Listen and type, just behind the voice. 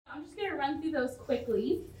I'm just going to run through those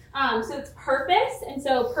quickly. So it's purpose, and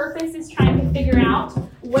so purpose is trying to figure out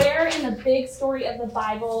where in the big story of the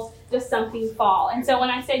Bible does something fall. And so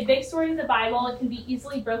when I say big story of the Bible, it can be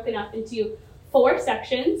easily broken up into 4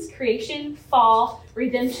 sections: creation, fall,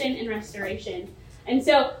 redemption, and restoration. And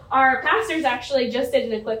so our pastors actually just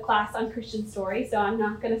did a quick class on Christian story, so I'm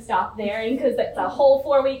not going to stop there because it's a whole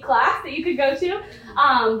 4-week class that you could go to.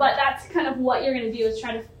 But that's kind of what you're going to do, is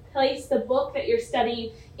try to place the book that you're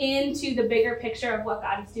studying into the bigger picture of what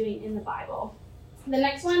God is doing in the Bible. The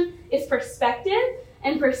next one is perspective,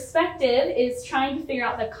 and perspective is trying to figure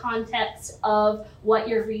out the context of what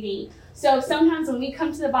you're reading. So sometimes when we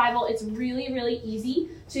come to the Bible, it's really, really easy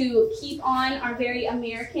to keep on our very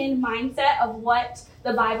American mindset of what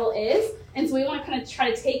the Bible is. And so we want to kind of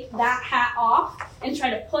try to take that hat off and try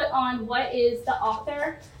to put on what is the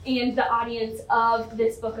author and the audience of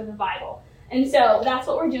this book of the Bible. And so that's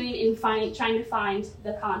what we're doing in trying to find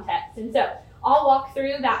the context. And so I'll walk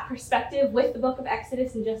through that perspective with the book of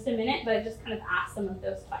Exodus in just a minute, but I just kind of ask some of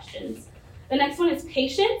those questions. The next one is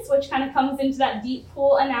patience, which kind of comes into that deep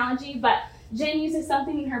pool analogy, but Jen uses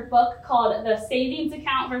something in her book called the savings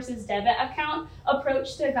account versus debit account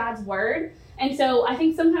approach to God's word. And so I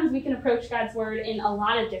think sometimes we can approach God's word in a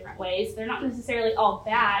lot of different ways. They're not necessarily all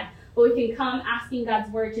bad, but we can come asking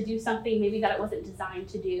God's word to do something maybe that it wasn't designed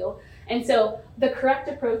to do. And so the correct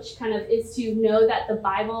approach kind of is to know that the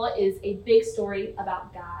Bible is a big story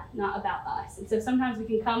about God, not about us. And so sometimes we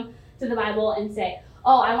can come to the Bible and say,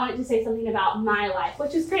 oh, I want it to say something about my life,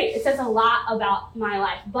 which is great. It says a lot about my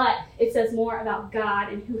life, but it says more about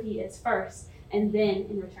God and who he is first. And then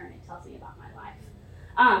in return, it tells me about my life.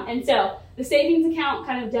 And so the savings account,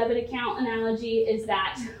 kind of debit account analogy is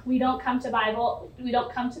that we don't come to the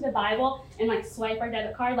Bible and like swipe our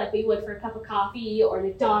debit card like we would for a cup of coffee or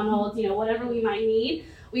McDonald's, whatever we might need.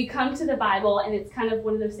 We come to the Bible and it's kind of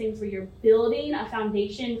one of those things where you're building a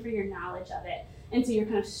foundation for your knowledge of it. And so you're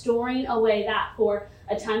kind of storing away that for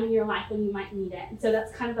a time in your life when you might need it. And so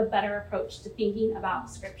that's kind of a better approach to thinking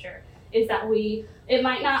about Scripture, is that we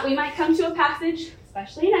might come to a passage,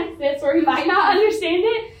 especially in Exodus, where we might not understand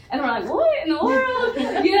it, and we're like, what in the world?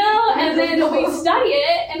 And then we study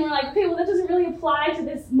it, and we're like, okay, well, that doesn't really apply to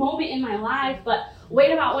this moment in my life, but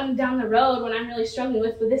wait about when down the road when I'm really struggling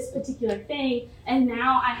with this particular thing, and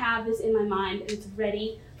now I have this in my mind, and it's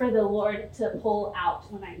ready for the Lord to pull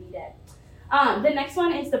out when I need it. The next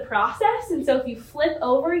one is the process, and so if you flip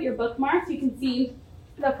over your bookmarks, you can see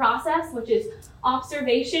the process, which is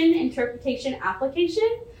observation, interpretation,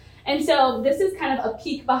 application. And so this is kind of a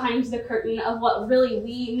peek behind the curtain of what really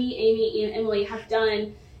me, Amy, and Emily have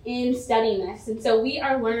done in studying this. And so we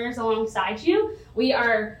are learners alongside you. We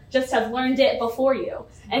have learned it before you.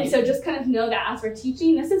 And so just kind of know that as we're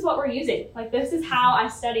teaching, this is what we're using. Like, this is how I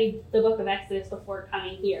studied the book of Exodus before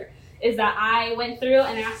coming here, is that I went through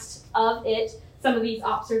and asked of it some of these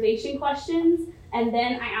observation questions, and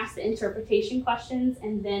then I asked the interpretation questions,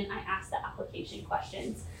 and then I asked the application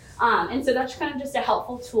questions. And so that's kind of just a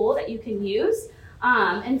helpful tool that you can use.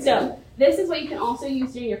 And so this is what you can also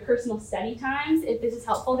use during your personal study times, if this is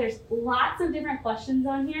helpful. There's lots of different questions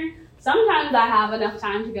on here. Sometimes I have enough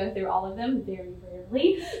time to go through all of them, very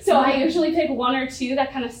rarely. So I usually pick 1 or 2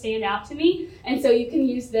 that kind of stand out to me. And so you can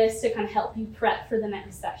use this to kind of help you prep for the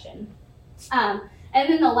next session. And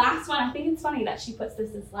then the last one, I think it's funny that she puts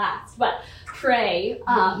this as last, but pray.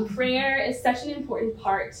 Prayer is such an important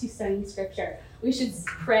part to studying Scripture. We should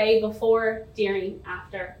pray before, during,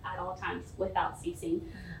 after, at all times, without ceasing.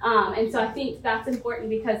 And so I think that's important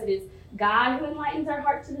because it is God who enlightens our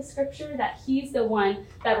heart to the Scripture, that he's the one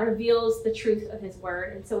that reveals the truth of his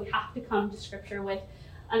word. And so we have to come to Scripture with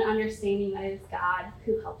an understanding that it is God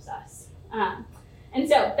who helps us. And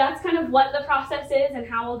so that's kind of what the process is and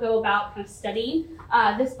how we'll go about kind of studying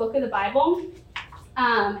this book of the Bible.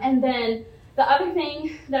 And then the other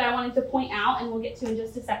thing that I wanted to point out, and we'll get to in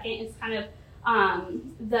just a second, is kind of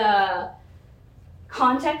the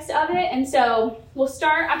context of it. And so let's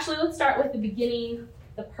start with the beginning,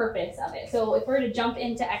 the purpose of it. So if we're to jump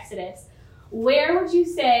into Exodus, where would you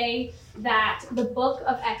say that the book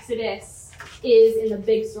of Exodus is in the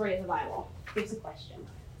big story of the Bible? Here's a question.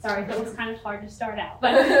 Sorry, that was kind of hard to start out.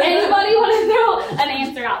 But anybody want to throw an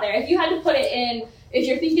answer out there? If you had to put it in, if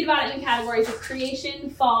you're thinking about it in categories of creation,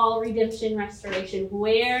 fall, redemption, restoration,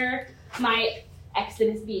 where might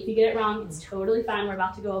Exodus be? If you get it wrong, it's totally fine. We're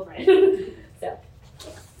about to go over it. So,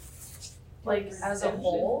 like as a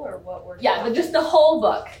whole, or what we're but just the whole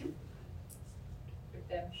book.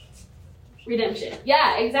 Redemption. Redemption.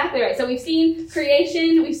 Yeah, exactly right. So we've seen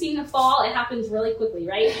creation, we've seen the fall. It happens really quickly,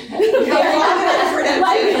 right? So it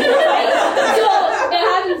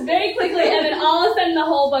happens very quickly, and then all of a sudden the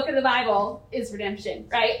whole book of the Bible is redemption,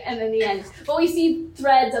 right? And then the end. But we see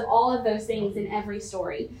threads of all of those things in every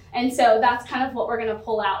story. And so that's kind of what we're going to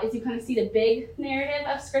pull out, is you kind of see the big narrative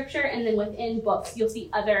of Scripture, and then within books you'll see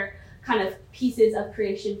other kind of pieces of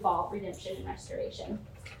creation, fall, redemption, and restoration.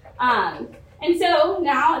 And so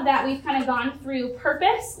now that we've kind of gone through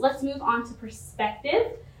purpose, let's move on to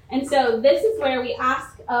perspective. And so this is where we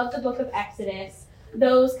ask of the book of Exodus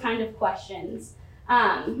those kind of questions.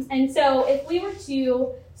 And so if we were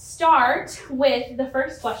to start with the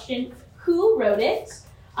first question, who wrote it?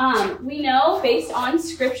 We know based on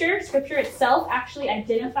Scripture itself actually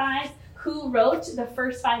identifies who wrote the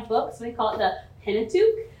first 5 books. They call it the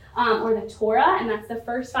Pentateuch, or the Torah, and that's the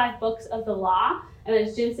first 5 books of the law. And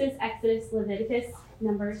there's Genesis, Exodus, Leviticus,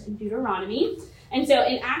 Numbers, and Deuteronomy. And so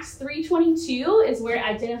in Acts 3:22 is where it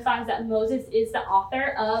identifies that Moses is the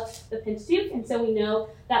author of the Pentateuch. And so we know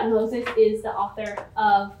that Moses is the author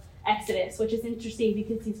of Exodus, which is interesting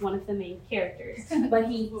because he's one of the main characters, but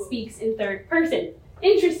he speaks in third person.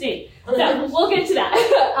 Interesting. So we'll get to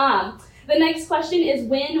that. The next question is,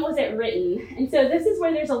 when was it written? And so this is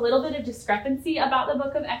where there's a little bit of discrepancy about the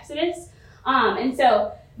book of Exodus. And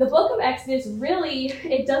so the book of Exodus really,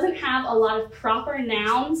 it doesn't have a lot of proper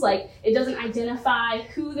nouns. Like, it doesn't identify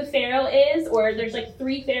who the Pharaoh is, or there's like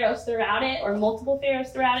 3 pharaohs throughout it, or multiple pharaohs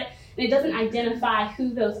throughout it, and it doesn't identify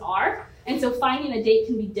who those are. And so finding a date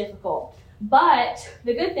can be difficult. But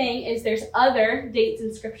the good thing is there's other dates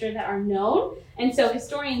in Scripture that are known. And so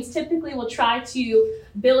historians typically will try to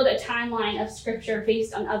build a timeline of Scripture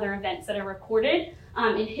based on other events that are recorded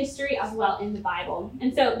in history as well in the Bible.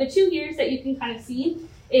 And so the 2 years that you can kind of see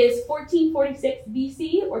is 1446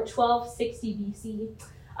 BC or 1260 BC.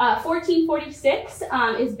 1446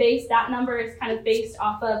 is based, that number is kind of based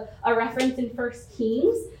off of a reference in 1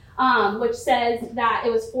 Kings, which says that it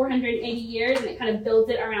was 480 years, and it kind of builds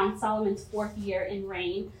it around Solomon's 4th year in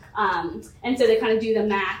reign. And so they kind of do the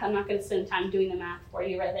math. I'm not going to spend time doing the math for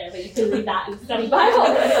you right there, but you can read that in the study Bible.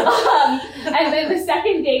 And then the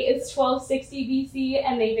second date is 1260 BC,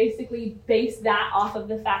 and they basically base that off of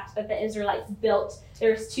the fact that the Israelites built,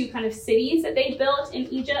 there's 2 kind of cities that they built in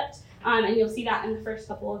Egypt, and you'll see that in the first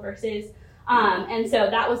couple of verses. And so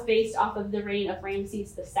that was based off of the reign of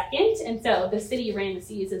Ramses II. And so the city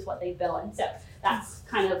Ramesses is what they built. And so that's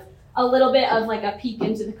kind of a little bit of like a peek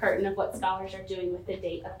into the curtain of what scholars are doing with the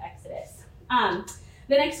date of Exodus.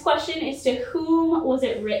 The next question is, to whom was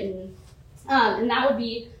it written? And that would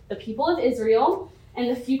be the people of Israel and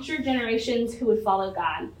the future generations who would follow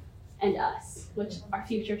God, and us, which are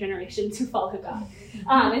future generations who follow God.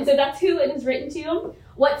 And so that's who it is written to.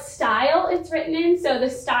 What style it's written in. So the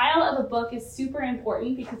style of a book is super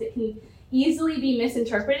important because it can easily be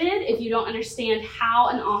misinterpreted if you don't understand how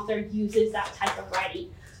an author uses that type of writing.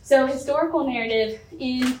 So historical narrative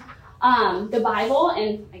in the Bible,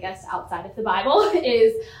 and I guess outside of the Bible,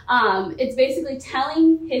 is it's basically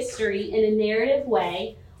telling history in a narrative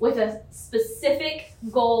way with a specific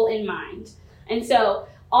goal in mind. And so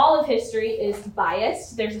all of history is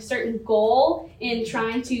biased. There's a certain goal in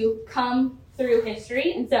trying to come through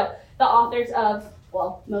history. And so the authors of,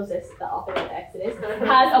 well, Moses, the author of the Exodus,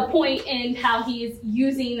 has a point in how he's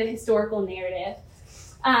using the historical narrative.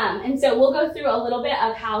 And so we'll go through a little bit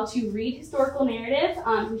of how to read historical narrative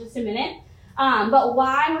in just a minute. But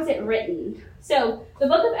why was it written? So the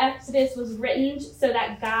book of Exodus was written so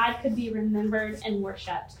that God could be remembered and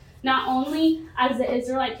worshipped. Not only as the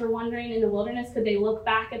Israelites were wandering in the wilderness could they look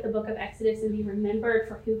back at the book of Exodus and be remembered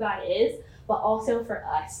for who God is, but also for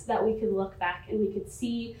us, that we could look back and we could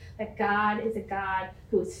see that God is a God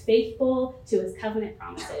who is faithful to his covenant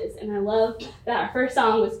promises. And I love that our first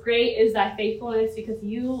song was "Great is Thy Faithfulness," because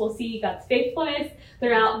you will see God's faithfulness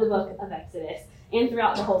throughout the book of Exodus and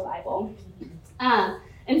throughout the whole Bible.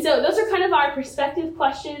 And so those are kind of our perspective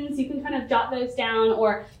questions. You can kind of jot those down,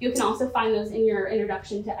 or you can also find those in your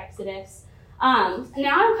introduction to Exodus. Now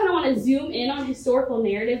I kind of want to zoom in on historical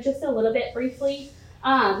narrative just a little bit briefly.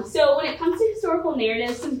 So when it comes to historical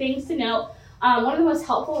narrative, some things to note. One of the most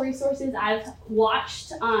helpful resources I've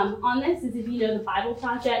watched on this is, if you know the Bible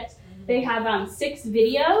Project, they have 6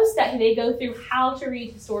 videos that they go through how to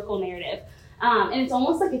read historical narrative. And it's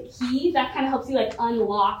almost like a key that kind of helps you like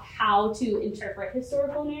unlock how to interpret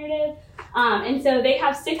historical narrative. And so they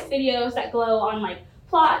have 6 videos that glow on like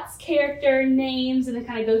plots, character, names, and they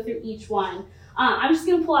kind of go through each one. I'm just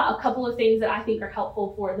going to pull out a couple of things that I think are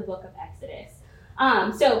helpful for the book of Exodus.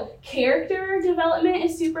 So character development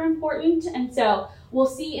is super important. And so we'll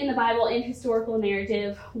see in the Bible, in historical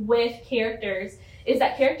narrative with characters, is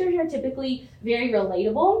that characters are typically very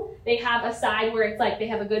relatable. They have a side where it's like they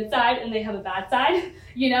have a good side and they have a bad side,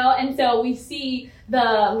 and so we see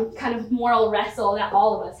the kind of moral wrestle that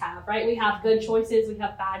all of us have, right? We have good choices, we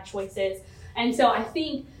have bad choices. And so I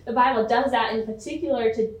think the Bible does that in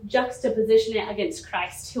particular to juxtaposition it against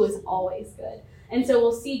Christ, who is always good. And so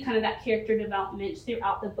we'll see kind of that character development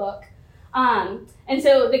throughout the book. And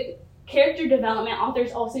so the character development,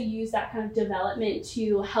 authors also use that kind of development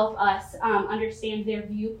to help us understand their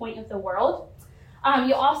viewpoint of the world.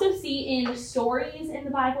 You'll also see in stories in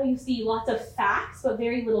the Bible, you see lots of facts, but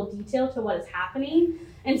very little detail to what is happening.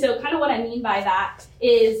 And so kind of what I mean by that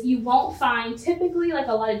is you won't find typically like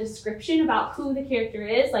a lot of description about who the character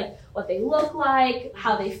is, like what they look like,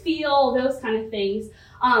 how they feel, those kind of things.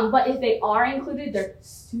 But if they are included, they're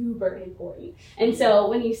super important. And so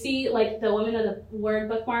when you see like the Woman of the Word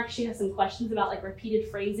bookmark, she has some questions about like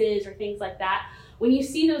repeated phrases or things like that. When you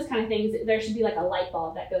see those kind of things, there should be like a light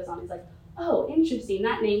bulb that goes on. It's like, oh, interesting,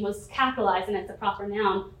 that name was capitalized and it's a proper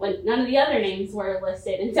noun when none of the other names were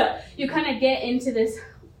listed. And so you kind of get into this,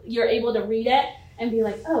 you're able to read it and be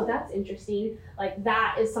like, oh, that's interesting. Like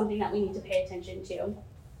that is something that we need to pay attention to.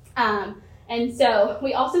 And so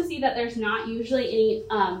we also see that there's not usually any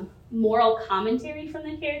moral commentary from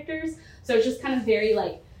the characters. So it's just kind of very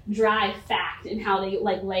like dry fact in how they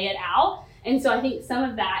like lay it out. And so I think some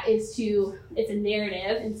of that is it's a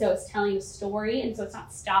narrative, and so it's telling a story, and so it's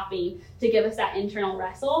not stopping to give us that internal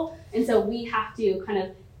wrestle. And so we have to kind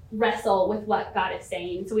of wrestle with what God is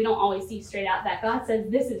saying. So we don't always see straight out that God says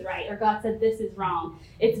this is right or God said this is wrong.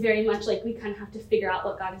 It's very much like we kind of have to figure out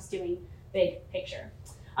what God is doing, big picture.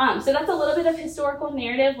 So that's a little bit of historical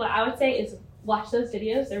narrative. What I would say is watch those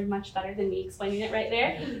videos. They're much better than me explaining it right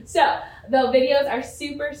there. So the videos are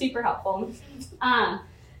super, super helpful.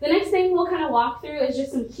 The next thing we'll kind of walk through is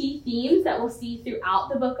just some key themes that we'll see throughout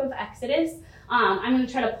the book of Exodus. I'm going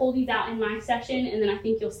to try to pull these out in my session, and then I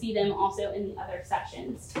think you'll see them also in the other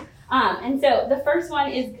sessions. And so the first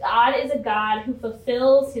one is God is a God who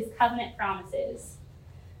fulfills his covenant promises.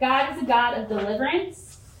 God is a God of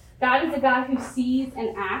deliverance. God is a God who sees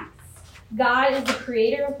and acts. God is the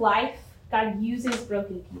creator of life. God uses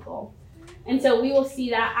broken people. And so we will see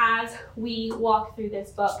that as we walk through this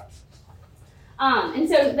book. And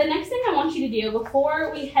so the next thing I want you to do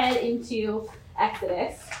before we head into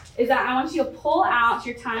Exodus is that I want you to pull out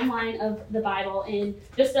your timeline of the Bible and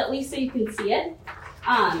just at least so you can see it.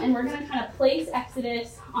 And we're going to kind of place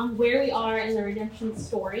Exodus on where we are in the redemption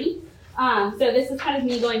story. So this is kind of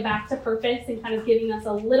me going back to purpose and kind of giving us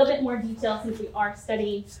a little bit more detail since we are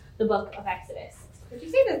studying the book of Exodus. Could you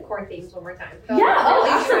say the core themes one more time? So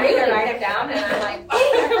I'm trying to write them down, and I'm like, dang,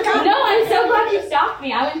 I forgot. No, I'm so glad you stopped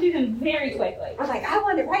me. I went through them very quickly. I was like, I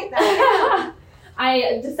want to write that.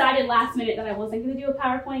 I decided last minute that I wasn't going to do a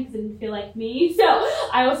PowerPoint because it didn't feel like me. So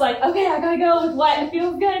I was like, okay, I got to go with what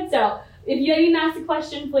feels good. So if you didn't ask a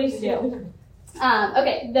question, please do.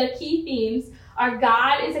 Okay, the key themes are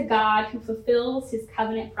God is a God who fulfills his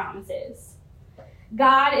covenant promises.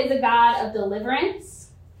 God is a God of deliverance.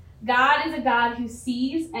 God is a God who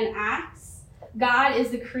sees and acts. God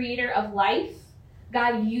is the creator of life.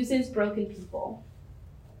 God uses broken people.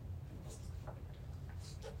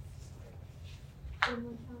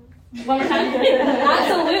 One more time?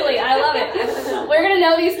 Absolutely, I love it. We're going to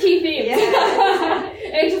know these key themes. Yeah.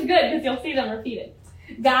 It's just good because you'll see them repeated.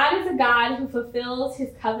 God is a God who fulfills his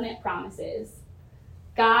covenant promises.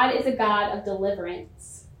 God is a God of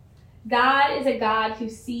deliverance. God is a God who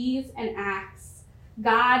sees and acts.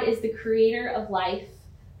 God is the creator of life.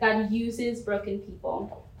 God uses broken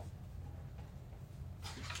people.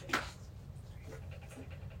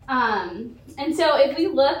 And so if we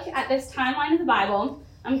look at this timeline of the Bible,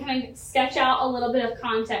 I'm going to sketch out a little bit of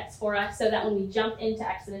context for us so that when we jump into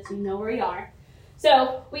Exodus, we know where we are.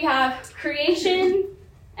 So we have creation,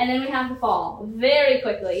 and then we have the fall. Very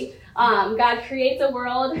quickly, God creates a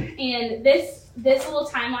world, and this little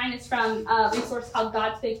timeline is from a resource called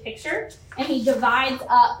God's Big Picture, and he divides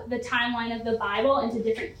up the timeline of the Bible into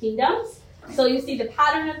different kingdoms. So you see the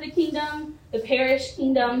pattern of the kingdom, the perished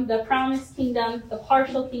kingdom, the promised kingdom, the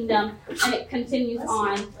partial kingdom, and it continues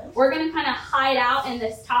on. We're going to kind of hide out in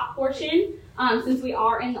this top portion since we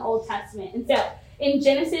are in the Old Testament. And so in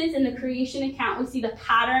Genesis, in the creation account, we see the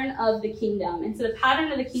pattern of the kingdom. And so the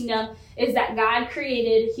pattern of the kingdom is that God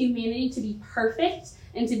created humanity to be perfect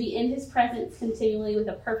and to be in his presence continually with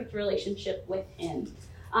a perfect relationship with him.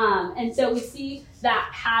 And so we see that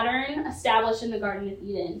pattern established in the Garden of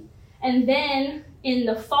Eden. And then in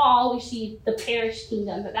the fall, we see the perished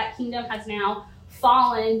kingdom, but that kingdom has now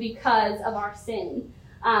fallen because of our sin.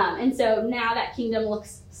 And so now that kingdom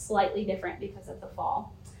looks slightly different because of the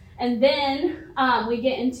fall. And then we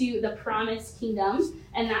get into the promised kingdom,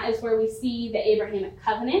 and that is where we see the Abrahamic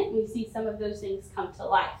covenant. We see some of those things come to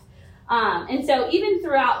life. And so even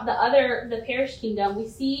throughout the parish kingdom, we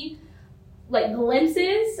see like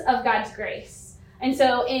glimpses of God's grace. And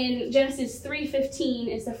so in Genesis 3:15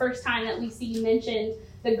 is the first time that we see mentioned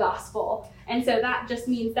the gospel. And so that just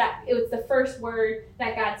means that it was the first word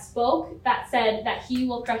that God spoke that said that he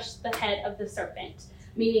will crush the head of the serpent,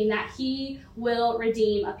 meaning that he will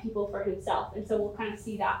redeem a people for himself. And so we'll kind of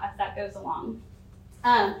see that as that goes along.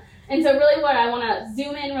 And so really what I want to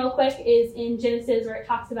zoom in real quick is in Genesis, where it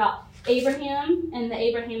talks about Abraham and the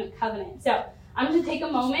Abrahamic covenant. So I'm going to take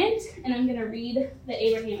a moment and I'm going to read the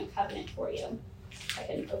Abrahamic covenant for you. If I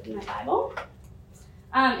can open my Bible.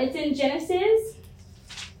 It's in Genesis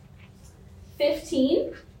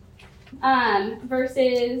 15,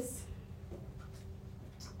 verses,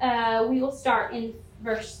 we will start in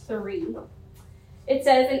verse 3. It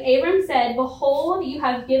says, "And Abram said, Behold, you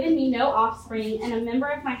have given me no offspring, and a member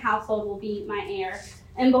of my household will be my heir.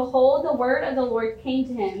 And behold, the word of the Lord came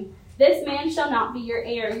to him, This man shall not be your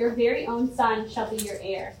heir, your very own son shall be your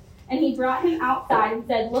heir. And he brought him outside and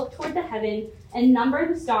said, Look toward the heaven and number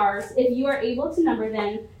the stars, if you are able to number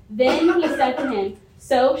them. Then he said to him,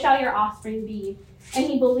 So shall your offspring be. And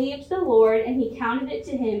he believed the Lord, and he counted it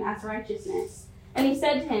to him as righteousness. And he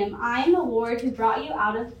said to him, I am the Lord who brought you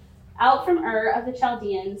out from Ur of the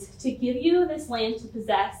Chaldeans to give you this land to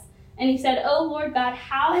possess. And he said, O Lord God,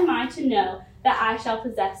 how am I to know that I shall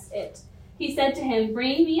possess it? He said to him,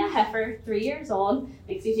 Bring me a heifer 3 years old.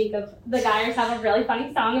 Makes me think of the Geyers have a really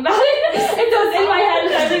funny song about it. And so it's in my head,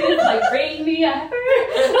 and everything is like, Bring me a heifer.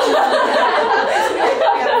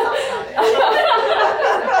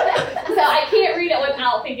 So I can't read it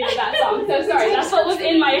without thinking of that song. So sorry, that's what was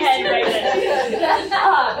in my head right then.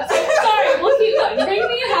 Sorry, we'll keep going. Bring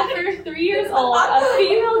me a heifer 3 years old, a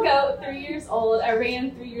female goat 3 years old, a ram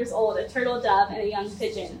 3 years old, a turtle dove, and a young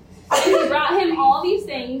pigeon. And he brought him all these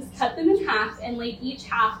things, cut them in half, and laid each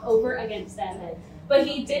half over against them. But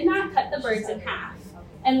he did not cut the birds in half.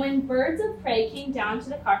 And when birds of prey came down to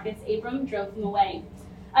the carcass, Abram drove them away.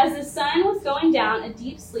 As the sun was going down, a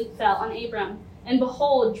deep sleep fell on Abram. And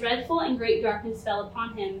behold, dreadful and great darkness fell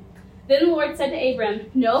upon him. Then the Lord said to Abram,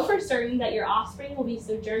 Know for certain that your offspring will be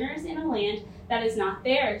sojourners in a land that is not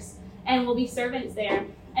theirs, and will be servants there,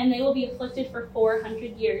 and they will be afflicted for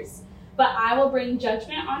 400 years. But I will bring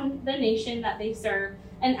judgment on the nation that they serve,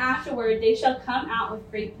 and afterward they shall come out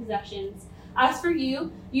with great possessions. As for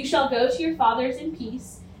you, you shall go to your fathers in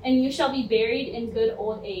peace, and you shall be buried in good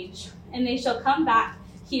old age. And they shall come back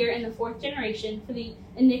here in the 4th generation, for the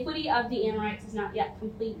iniquity of the Amorites is not yet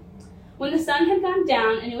complete. When the sun had gone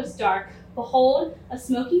down and it was dark, behold, a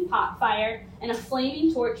smoking pot fire and a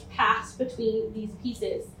flaming torch passed between these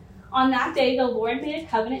pieces. On that day the Lord made a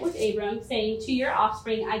covenant with Abram, saying, To your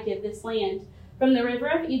offspring I give this land, from the river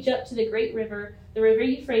of Egypt to the great river, the river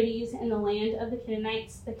Euphrates, and the land of the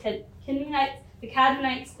Canaanites, the Canaanites, the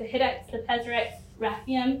Cadmonites, the Hittites, the Perizzites,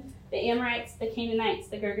 Rephaim, the Amorites, the Canaanites,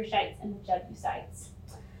 the Girgashites, and the Jebusites.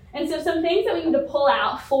 And so some things that we need to pull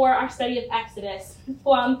out for our study of Exodus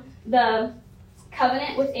from the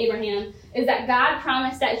covenant with Abraham is that God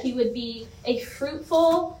promised that he would be a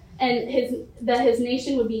fruitful and his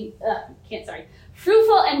nation would be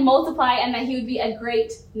fruitful and multiply, and that he would be a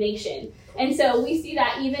great nation. And so we see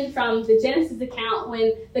that even from the Genesis account,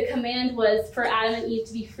 when the command was for Adam and Eve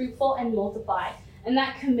to be fruitful and multiply. And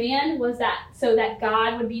that command was that so that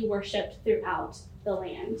God would be worshipped throughout the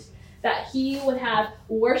land. That he would have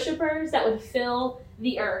worshipers that would fill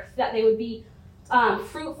the earth, that they would be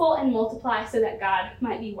fruitful and multiply so that God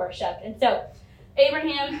might be worshipped. And so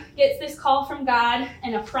Abraham gets this call from God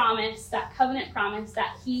and a promise, that covenant promise,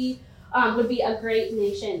 that he would be a great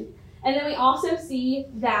nation. And then we also see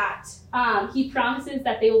that he promises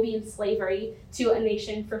that they will be in slavery to a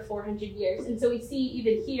nation for 400 years. And so we see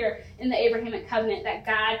even here in the Abrahamic covenant that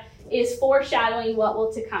God is foreshadowing what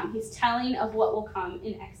will to come. He's telling of what will come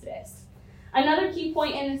in Exodus. Another key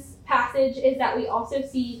point in this passage is that we also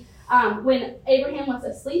see when Abraham was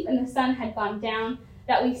asleep and the sun had gone down,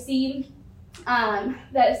 that we see that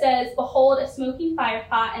it says, Behold, a smoking fire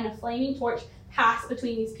pot and a flaming torch passed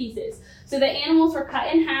between these pieces. So the animals were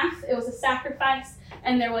cut in half. It was a sacrifice,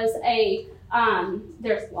 and there was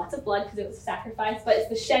there's lots of blood because it was a sacrifice, but it's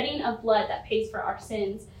the shedding of blood that pays for our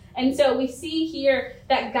sins. And so we see here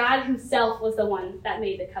that God himself was the one that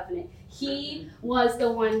made the covenant. He was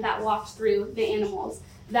the one that walked through the animals.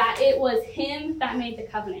 That it was him that made the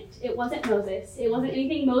covenant. It wasn't Moses. It wasn't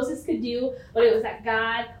anything Moses could do, but it was that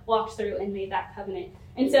God walked through and made that covenant.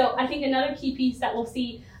 And so I think another key piece that we'll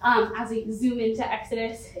see as we zoom into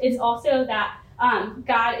Exodus is also that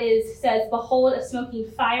God says, behold, a smoking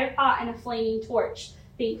fire pot and a flaming torch.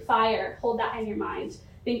 Think fire. Hold that in your mind.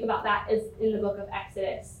 Think about that is in the book of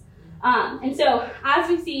Exodus. And so as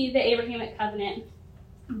we see the Abrahamic covenant,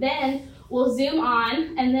 then we'll zoom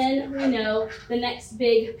on, and then we know the next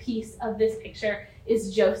big piece of this picture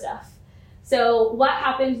is Joseph. So what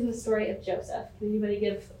happens in the story of Joseph? Can anybody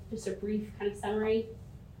give just a brief kind of summary?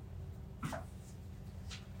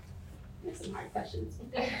 There's some hard questions.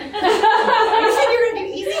 You said you were going to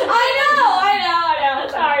do easy ones. I know.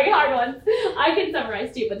 Sorry, hard ones. I can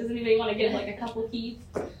summarize too, but does anybody want to give like a couple key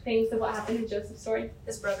things of what happened in Joseph's story?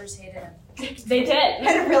 His brothers hated him. They did.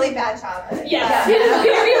 Had a really bad childhood. Yes.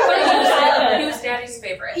 He was daddy's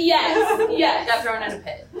favorite. Yes. Got thrown in a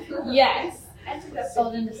pit. Yes.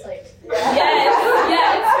 Sold into slavery.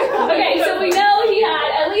 Yes. Okay, so we know he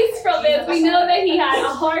had, at least from this, we know that he had a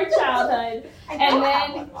hard childhood, and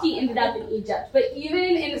then he ended up in Egypt. But even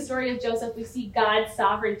in the story of Joseph, we see God's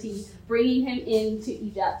sovereignty bringing him into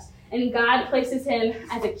Egypt. And God places him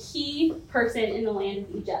as a key person in the land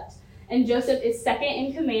of Egypt. And Joseph is second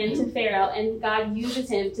in command to Pharaoh, and God uses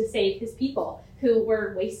him to save his people who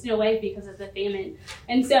were wasting away because of the famine.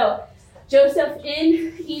 And so Joseph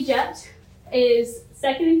in Egypt is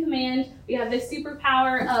second in command. We have this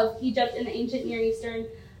superpower of Egypt in the ancient Near Eastern,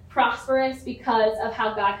 prosperous because of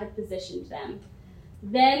how God had positioned them.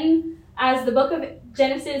 Then, as the book of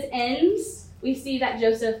Genesis ends, we see that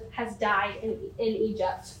Joseph has died in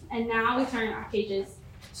Egypt. And now we turn our pages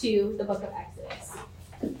to the book of Exodus.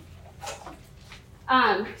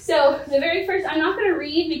 So the very first, I'm not going to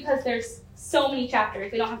read because there's so many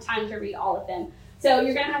chapters. We don't have time to read all of them. So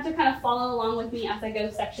you're going to have to kind of follow along with me as I go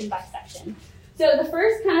section by section. So the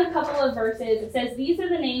first kind of couple of verses, it says, these are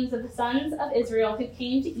the names of the sons of Israel who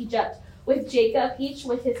came to Egypt with Jacob, each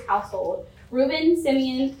with his household. Reuben,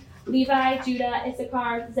 Simeon, Levi, Judah,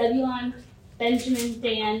 Issachar, Zebulun, Benjamin,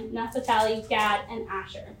 Dan, Naphtali, Gad, and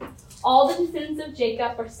Asher. All the descendants of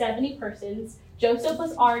Jacob were 70 persons. Joseph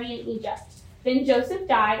was already in Egypt. Then Joseph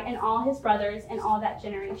died, and all his brothers, and all that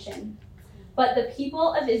generation. But the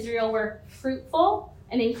people of Israel were fruitful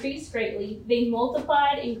and increased greatly. They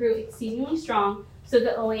multiplied and grew exceedingly strong, so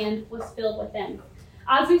that the land was filled with them.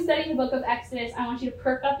 As we study the book of Exodus, I want you to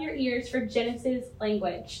perk up your ears for Genesis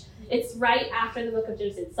language. It's right after the book of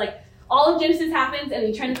Genesis. It's like all of Genesis happens, and then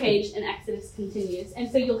you turn the page, and Exodus continues.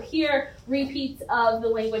 And so you'll hear repeats of the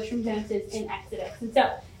language from Genesis in Exodus. And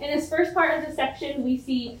so in this first part of the section, we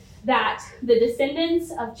see that the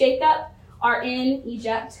descendants of Jacob are in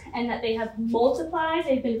Egypt, and that they have multiplied,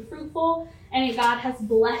 they've been fruitful, and God has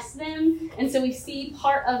blessed them. And so we see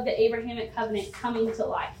part of the Abrahamic covenant coming to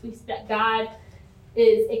life. We see that God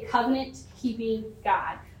is a covenant-keeping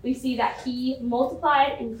God. We see that he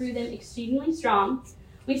multiplied and grew them exceedingly strong.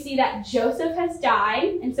 We see that Joseph has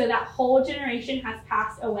died, and so that whole generation has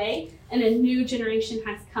passed away, and a new generation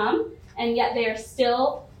has come, and yet they are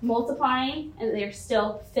still multiplying, and they are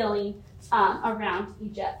still filling around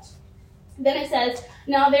Egypt. Then it says,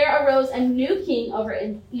 now there arose a new king over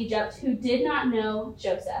in Egypt who did not know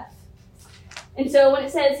Joseph. And so when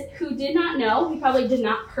it says who did not know, he probably did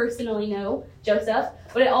not personally know Joseph,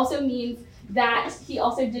 but it also means that he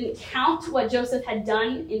also didn't count what Joseph had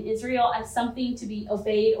done in Israel as something to be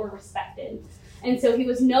obeyed or respected. And so he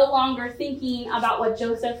was no longer thinking about what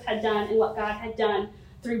Joseph had done and what God had done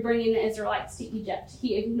through bringing the Israelites to Egypt.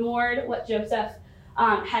 He ignored what Joseph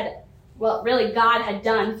God had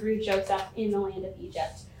done through Joseph in the land of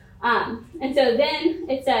Egypt. And so then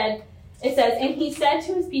it says, and he said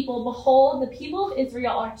to his people, behold, the people of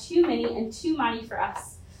Israel are too many and too mighty for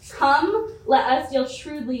us. Come, let us deal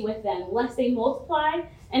shrewdly with them, lest they multiply,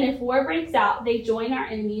 and if war breaks out, they join our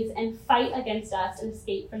enemies and fight against us and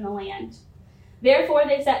escape from the land. Therefore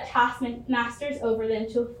they set taskmasters over them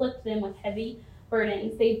to afflict them with heavy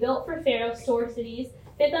burdens. They built for Pharaoh store cities,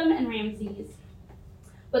 Pithom and Ramses.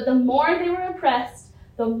 But the more they were oppressed,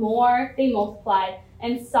 the more they multiplied,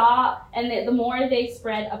 and the more they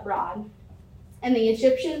spread abroad. And the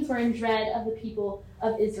Egyptians were in dread of the people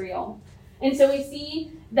of Israel. And so we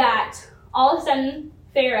see that all of a sudden,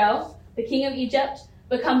 Pharaoh, the king of Egypt,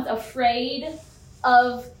 becomes afraid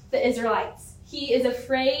of the Israelites. He is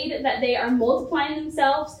afraid that they are multiplying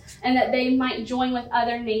themselves and that they might join with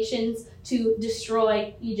other nations to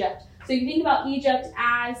destroy Egypt. So you think about Egypt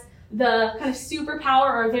as the kind of superpower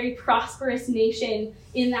or a very prosperous nation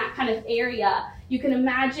in that kind of area, you can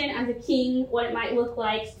imagine as a king what it might look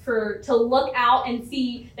like to look out and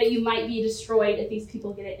see that you might be destroyed if these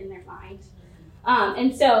people get it in their mind.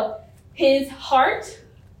 And so his heart,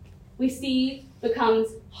 we see, becomes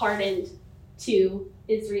hardened to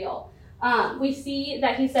Israel. We see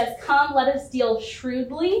that he says, "Come, let us deal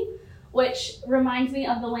shrewdly," which reminds me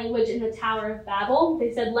of the language in the Tower of Babel.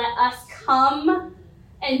 They said, "Let us come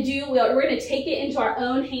and we're going to take it into our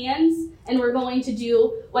own hands, and we're going to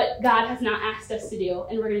do what God has not asked us to do,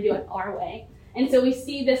 and we're going to do it our way." And so we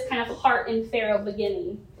see this kind of heart in Pharaoh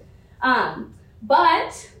beginning.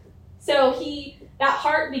 That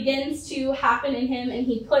heart begins to happen in him, and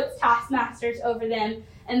he puts taskmasters over them,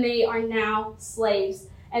 and they are now slaves,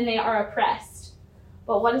 and they are oppressed.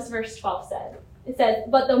 But what does verse 12 say? It says,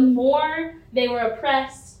 "But the more they were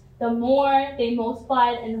oppressed, the more they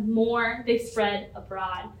multiplied, and the more they spread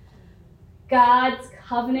abroad." God's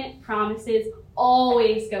covenant promises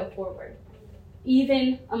always go forward,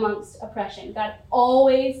 even amongst oppression. God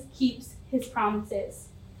always keeps his promises.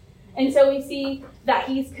 And so we see that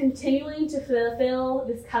he's continuing to fulfill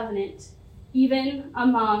this covenant, even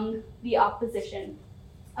among the opposition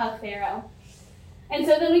of Pharaoh. And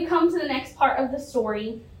so then we come to the next part of the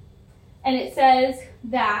story, and it says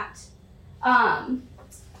that,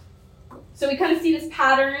 so we kind of see this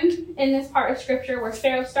pattern in this part of scripture where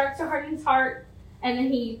Pharaoh starts to harden his heart, and then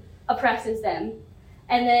he oppresses them,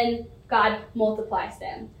 and then God multiplies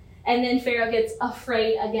them. And then Pharaoh gets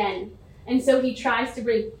afraid again. And so he tries to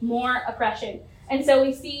bring more oppression. And so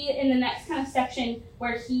we see in the next kind of section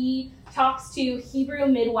where he talks to Hebrew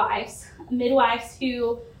midwives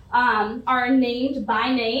who are named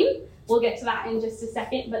by name. We'll get to that in just a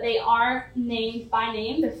second, but they are named by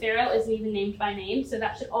name. The Pharaoh isn't even named by name, so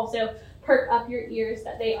that should also perk up your ears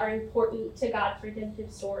that they are important to God's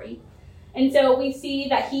redemptive story. And so we see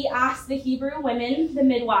that he asked the Hebrew women, the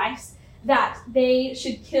midwives, that they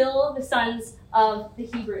should kill the sons of the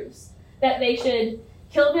Hebrews, that they should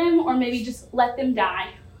kill them or maybe just let them die.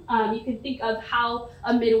 You can think of how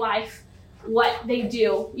a midwife, what they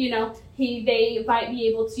do. They might be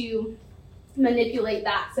able to manipulate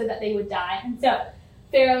that so that they would die. And so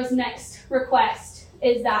Pharaoh's next request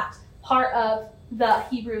is that part of the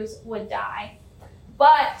Hebrews would die.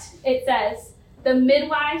 But it says, the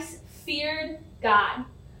midwives feared God.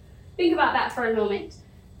 Think about that for a moment.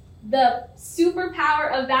 The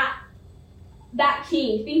superpower of that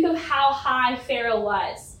king, think of how high Pharaoh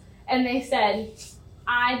was. And they said,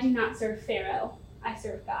 "I do not serve Pharaoh, I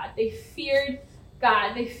serve God." They feared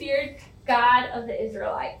God. They feared God of the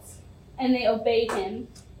Israelites. And they obeyed him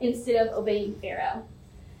instead of obeying Pharaoh.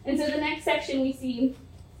 And so the next section we see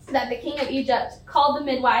that the king of Egypt called the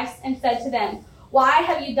midwives and said to them, "Why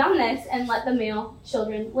have you done this and let the male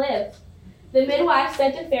children live?" The midwife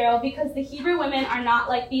said to Pharaoh, "Because the Hebrew women are not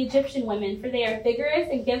like the Egyptian women, for they are vigorous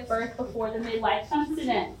and give birth before the midwife comes to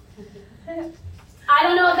them." I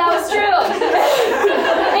don't know if that was true.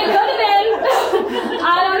 It could have been.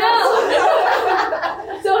 I don't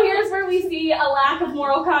know. So here's where we see a lack of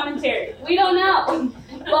moral commentary. We don't know.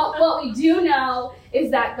 But what we do know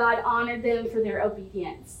is that God honored them for their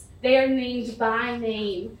obedience. They are named by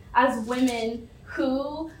name as women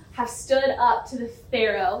who have stood up to the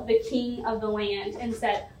Pharaoh, the king of the land, and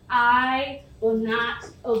said, "I will not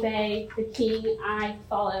obey the king, I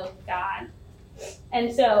follow God."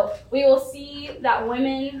 And so we will see that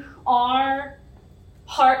women are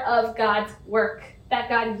part of God's work, that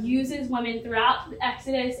God uses women throughout the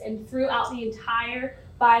Exodus and throughout the entire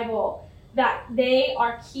Bible, that they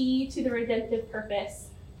are key to the redemptive purpose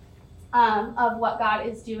of what God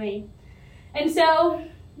is doing. And so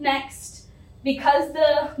next, because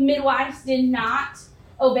the midwives did not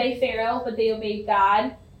obey Pharaoh, but they obeyed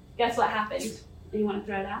God, guess what happened? Anyone want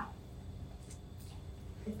to throw it out?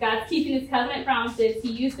 If God's keeping his covenant promises,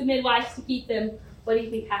 he used the midwives to keep them. What do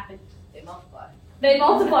you think happened? They multiplied. They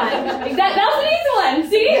multiplied. Exactly. That was an easy one.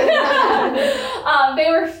 See?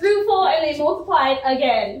 They were fruitful and they multiplied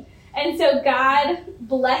again. And so God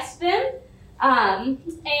blessed them.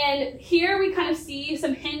 And here we kind of see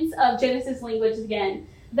some hints of Genesis language again,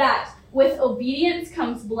 that with obedience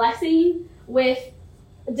comes blessing, with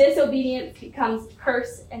disobedience comes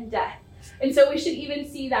curse and death. And so we should even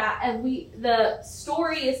see that as the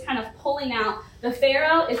story is kind of pulling out, the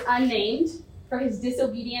Pharaoh is unnamed for his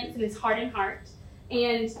disobedience and his hardened heart,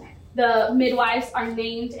 and the midwives are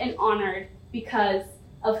named and honored because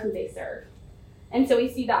of who they serve. And so we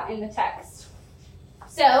see that in the text.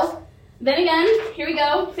 So then again, here we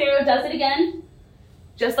go. Pharaoh does it again,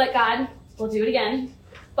 just like God will do it again.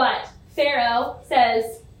 But Pharaoh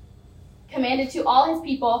says, commanded to all his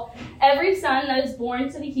people, every son that is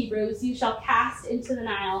born to the Hebrews you shall cast into the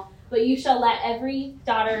Nile, but you shall let every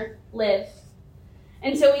daughter live.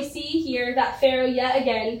 And so we see here that Pharaoh yet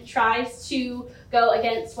again tries to go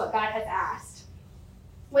against what God has asked.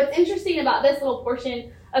 What's interesting about this little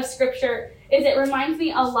portion of scripture is it reminds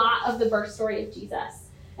me a lot of the birth story of Jesus.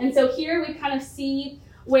 And so here we kind of see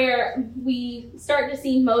where we start to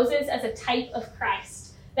see Moses as a type of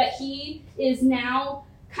Christ, that he is now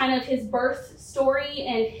kind of his birth story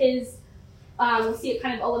and his, we'll see it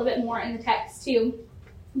kind of a little bit more in the text too.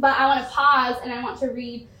 But I want to pause and I want to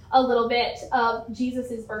read a little bit of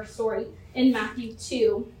Jesus' birth story in Matthew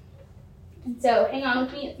 2. And so hang on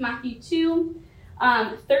with me. It's Matthew 2,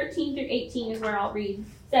 13 through 18 is where I'll read. It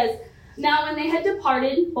says, "Now when they had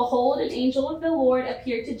departed, behold, an angel of the Lord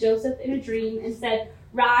appeared to Joseph in a dream and said,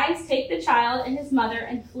 'Rise, take the child and his mother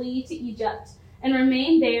and flee to Egypt, and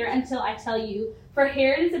remain there until I tell you, for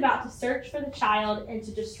Herod is about to search for the child and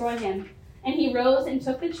to destroy him.' And he rose and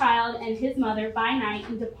took the child and his mother by night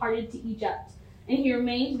and departed to Egypt. And he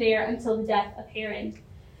remained there until the death of Herod.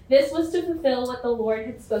 This was to fulfill what the Lord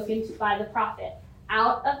had spoken by the prophet,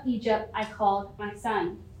 'Out of Egypt I called my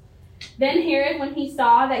son.' Then Herod, when he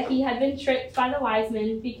saw that he had been tricked by the wise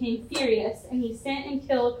men, became furious, and he sent and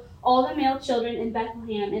killed all the male children in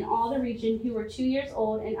Bethlehem and all the region who were 2 years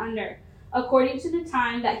old and under, according to the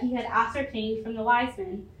time that he had ascertained from the wise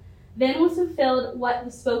men. Then was fulfilled what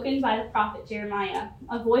was spoken by the prophet Jeremiah.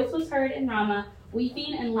 A voice was heard in Ramah,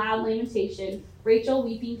 weeping and loud lamentation, Rachel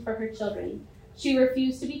weeping for her children. She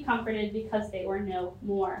refused to be comforted because they were no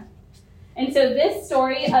more." And so this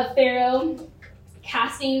story of Pharaoh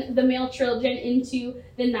casting the male children into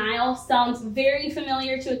the Nile sounds very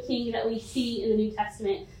familiar to a king that we see in the New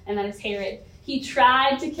Testament, and that is Herod. He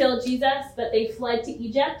tried to kill Jesus, but they fled to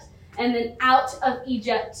Egypt, and then out of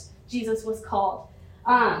Egypt, Jesus was called.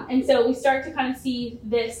 And so we start to kind of see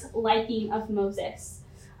this liking of Moses.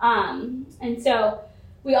 And so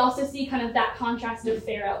we also see kind of that contrast of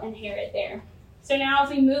Pharaoh and Herod there. So now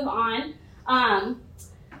as we move on,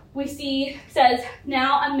 we see, it says,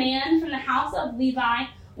 "Now a man from the house of Levi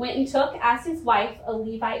went and took as his wife a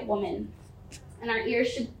Levite woman." And our ears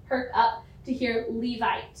should perk up to hear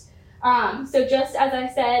Levite. So just as I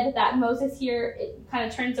said that Moses here, it kind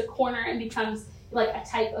of turns a corner and becomes like a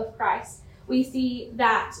type of Christ. We see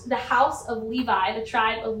that the house of Levi, the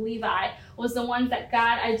tribe of Levi, was the ones that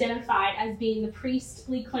God identified as being the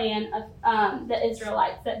priestly clan of the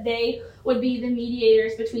Israelites, that they would be the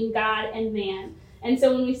mediators between God and man. And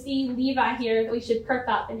so when we see Levi here, we should perk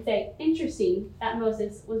up and say, interesting that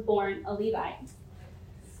Moses was born a Levite.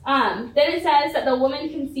 Then it says that the woman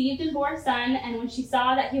conceived and bore a son, and when she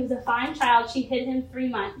saw that he was a fine child, she hid him 3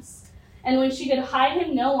 months. And when she could hide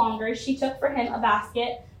him no longer, she took for him a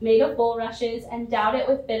basket made of bulrushes and dowed it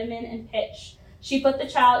with bitumen and pitch. She put the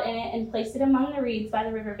child in it and placed it among the reeds by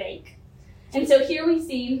the river bank. And so here we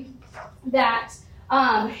see that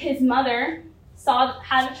his mother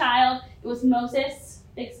had a child. It was Moses,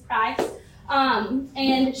 big surprise.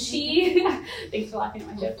 And she, thanks for laughing at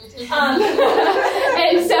my joke.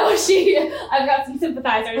 And so I've got some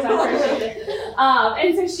sympathizers, I appreciate it.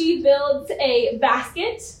 And so she builds a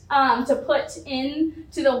basket to put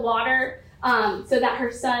into the water so that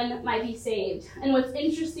her son might be saved. And what's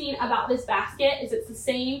interesting about this basket is it's the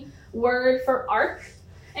same word for ark.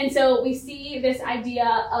 And so we see this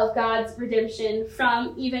idea of God's redemption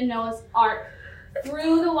from even Noah's ark.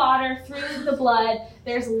 Through the water, through the blood,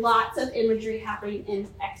 there's lots of imagery happening in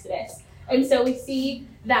Exodus. And so we see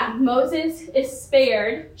that Moses is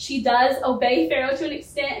spared. She does obey Pharaoh to an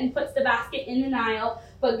extent and puts the basket in the Nile,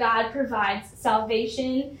 but God provides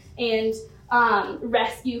salvation and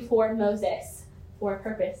rescue for Moses for a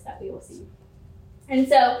purpose that we will see. And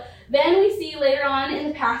so then we see later on in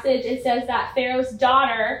the passage, it says that Pharaoh's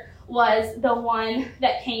daughter was the one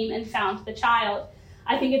that came and found the child.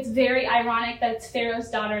 I think it's very ironic that it's Pharaoh's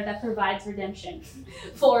daughter that provides redemption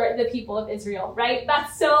for the people of Israel, right?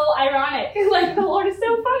 That's so ironic. Like, the Lord is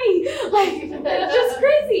so funny. Like, it's just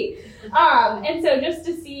crazy. And so just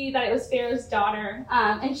to see that it was Pharaoh's daughter,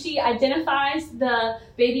 and she identifies the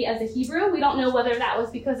baby as a Hebrew. We don't know whether that was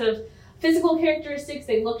because of physical characteristics,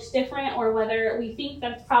 they looked different, or whether we think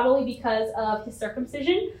that's probably because of his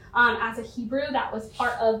circumcision. As a Hebrew, that was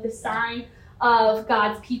part of the sign of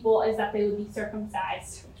God's people, is that they would be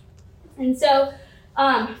circumcised. And so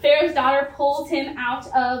Pharaoh's daughter pulls him out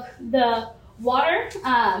of the water,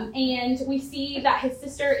 and we see that his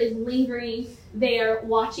sister is lingering there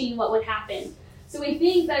watching what would happen. So we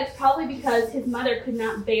think that it's probably because his mother could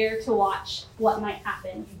not bear to watch what might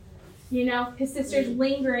happen. You know, his sister's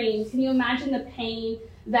lingering. Can you imagine the pain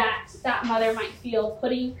that that mother might feel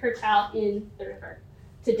putting her child in the river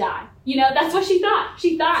to die? You know, that's what she thought.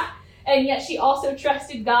 She thought. And yet she also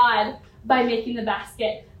trusted God by making the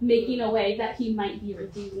basket, making a way that he might be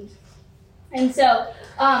redeemed. And so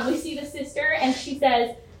we see the sister, and she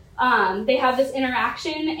says, they have this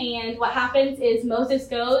interaction, and what happens is Moses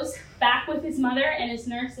goes back with his mother and his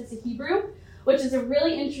nurse as a Hebrew, which is a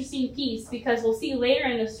really interesting piece because we'll see later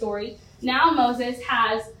in the story, now Moses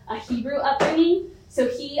has a Hebrew upbringing, so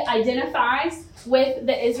he identifies with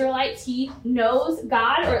the Israelites. He knows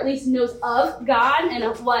God, or at least knows of God and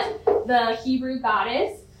of what the Hebrew God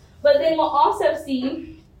is. But then we'll also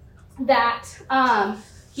see that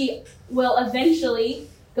he will eventually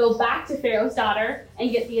go back to Pharaoh's daughter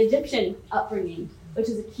and get the Egyptian upbringing, which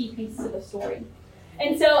is a key piece to the story.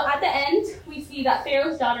 And so at the end, we see that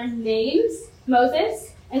Pharaoh's daughter names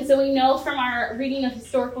Moses. And so we know from our reading of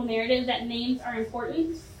historical narrative that names are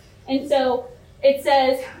important. And so it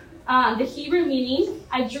says, the Hebrew meaning,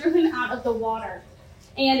 I drew him out of the water.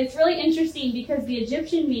 And it's really interesting because the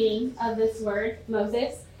Egyptian meaning of this word,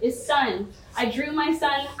 Moses, is son. I drew my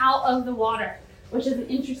son out of the water, which is an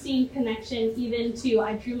interesting connection even to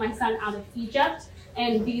I drew my son out of Egypt,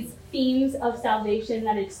 and these themes of salvation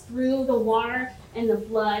that it's through the water and the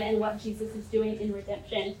blood and what Jesus is doing in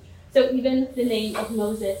redemption. So even the name of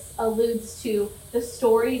Moses alludes to the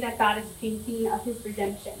story that God is painting of his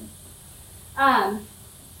redemption. And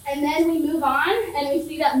then we move on and we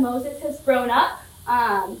see that Moses has grown up.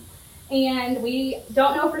 And we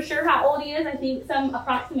don't know for sure how old he is. I think some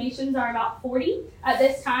approximations are about 40 at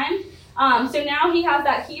this time. So now he has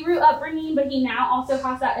that Hebrew upbringing, but he now also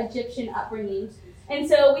has that Egyptian upbringing. And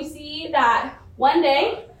so we see that one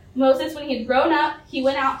day, Moses, when he had grown up, he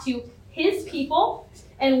went out to his people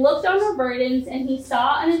and looked on their burdens, and he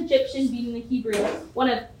saw an Egyptian beating a Hebrew, one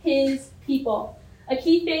of his people. A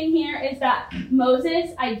key thing here is that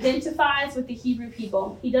Moses identifies with the Hebrew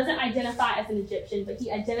people. He doesn't identify as an Egyptian, but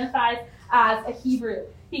he identifies as a Hebrew.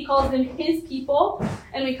 He calls them his people,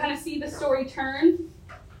 and we kind of see the story turn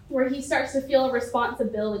where he starts to feel a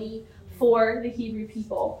responsibility for the Hebrew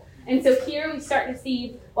people. And so here we start to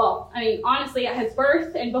see, well, I mean, honestly, at his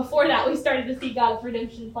birth, and before that, we started to see God's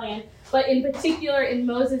redemption plan. But in particular, in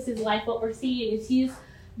Moses' life, what we're seeing is he's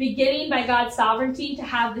beginning by God's sovereignty to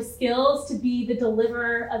have the skills to be the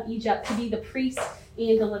deliverer of Egypt, to be the priest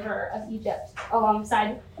and deliverer of Egypt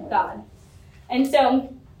alongside God. And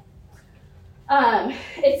so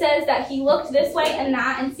it says that he looked this way and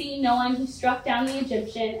that, and seeing no one, he struck down the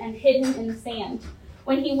Egyptian and hid him in the sand.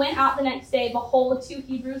 When he went out the next day, behold, 2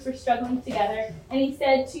 Hebrews were struggling together, and he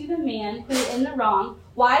said to the man who was in the wrong,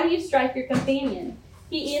 why do you strike your companion?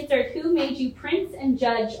 He answered, who made you prince and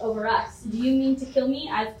judge over us? Do you mean to kill me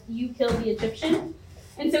as you killed the Egyptian?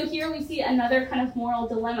 And so here we see another kind of moral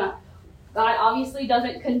dilemma. God obviously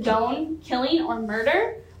doesn't condone killing or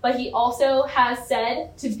murder, but he also has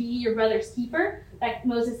said to be your brother's keeper, that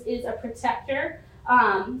Moses is a protector.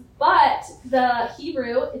 But the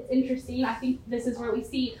Hebrew, it's interesting, I think this is where we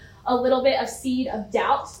see a little bit of seed of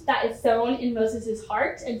doubt that is sown in Moses'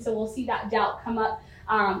 heart, and so we'll see that doubt come up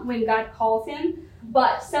when God calls him.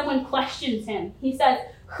 But someone questions him. He says,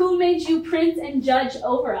 who made you prince and judge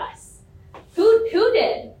over us? Who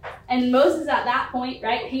did? And Moses at that point,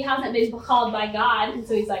 right, he hasn't been called by God, and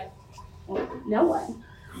so he's like, well, no one.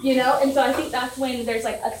 You know, and so I think that's when there's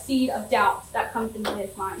like a seed of doubt that comes into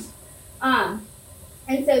his mind.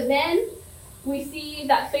 And so then we see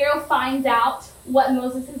that Pharaoh finds out what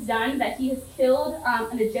Moses has done, that he has killed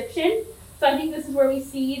an Egyptian. So I think this is where we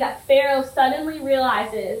see that Pharaoh suddenly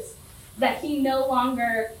realizes that he no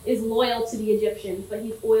longer is loyal to the Egyptians, but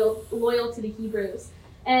he's loyal to the Hebrews.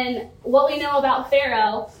 And what we know about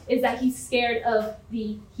Pharaoh is that he's scared of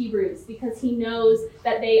the Hebrews because he knows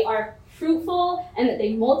that they are fruitful and that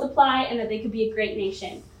they multiply and that they could be a great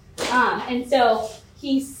nation. And so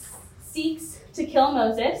he seeks to kill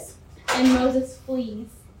Moses, and Moses flees.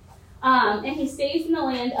 And he stays in the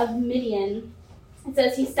land of Midian. It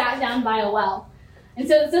says he sat down by a well. And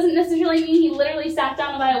so this doesn't necessarily mean he literally sat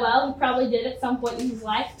down by a well. He probably did at some point in his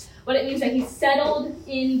life. But it means that he settled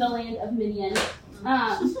in the land of Midian. So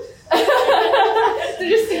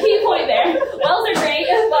just a key point there. Wells are great,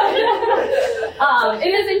 but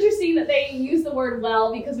it is interesting that they use the word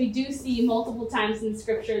well because we do see multiple times in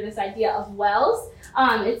Scripture this idea of wells.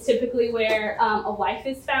 It's typically where a wife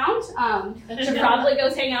is found. She probably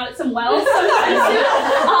goes hang out at some wells sometimes.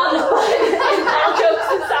 All jokes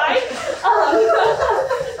aside.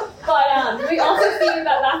 But we also see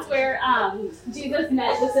that that's where Jesus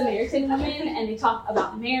met the Samaritan woman, and they talk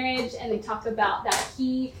about marriage, and they talk about that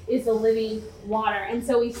he is the living water. And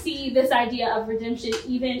so we see this idea of redemption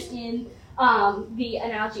even in the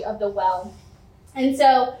analogy of the well. And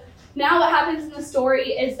so now what happens in the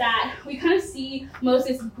story is that we kind of see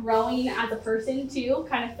Moses growing as a person too,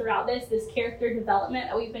 kind of throughout this character development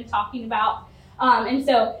that we've been talking about. And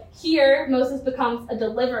so here Moses becomes a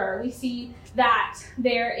deliverer. We see that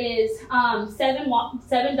there is 7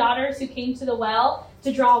 daughters who came to the well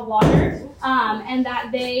to draw water, and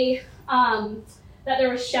that that there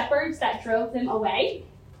were shepherds that drove them away.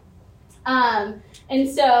 And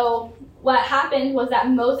so what happened was that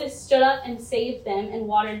Moses stood up and saved them and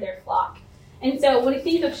watered their flock. And so when we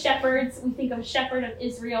think of shepherds, we think of a shepherd of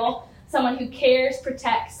Israel, someone who cares,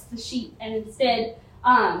 protects the sheep, and instead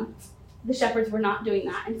the shepherds were not doing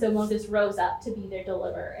that. And so Moses rose up to be their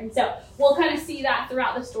deliverer. And so we'll kind of see that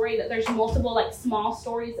throughout the story, that there's multiple like small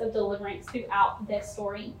stories of deliverance throughout this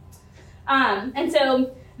story. And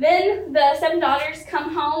so then the 7 daughters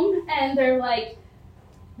come home and they're like,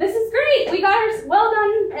 this is great. We got her, well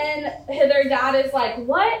done. And their dad is like,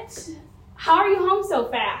 what? How are you home so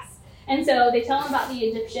fast? And so they tell him about the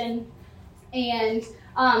Egyptian, and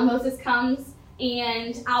Moses comes,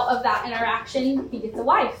 and out of that interaction, he gets a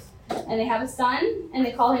wife. And they have a son, and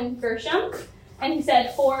they call him Gershom. And he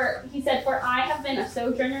said, for I have been a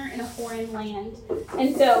sojourner in a foreign land.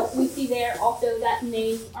 And so we see there also that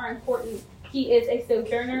names are important. He is a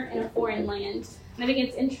sojourner in a foreign land. And I think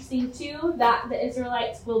it's interesting, too, that the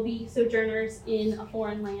Israelites will be sojourners in a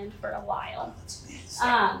foreign land for a while.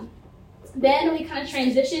 Then we kind of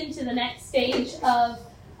transition to the next stage of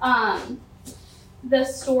the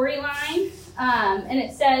storyline. And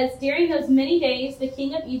it says, during those many days, the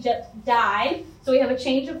king of Egypt died. So we have a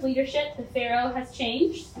change of leadership. The Pharaoh has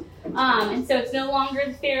changed. And so it's no longer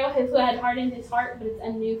the Pharaoh who had hardened his heart, but it's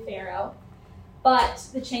a new Pharaoh. But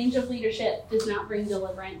the change of leadership does not bring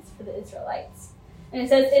deliverance for the Israelites. And it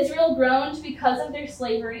says, Israel groaned because of their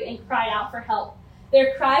slavery and cried out for help.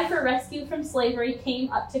 Their cry for rescue from slavery came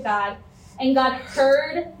up to God. And God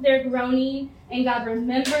heard their groaning, and God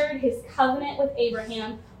remembered his covenant with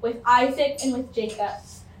Abraham, with Isaac, and with Jacob.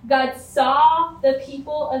 God saw the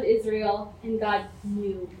people of Israel, and God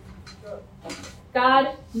knew.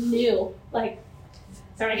 God knew.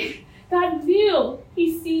 God knew.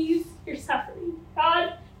 He sees your suffering.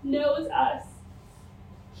 God knows us.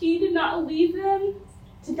 He did not leave them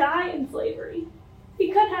to die in slavery.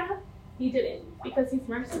 He could have. He didn't, because he's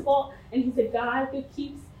merciful, and he's a God who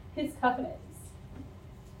keeps his covenants.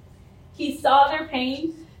 He saw their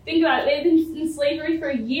pain. Think about it. They've been in slavery for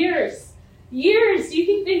years. Years. Do you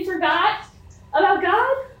think they forgot about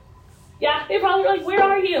God? Yeah, they probably were like, where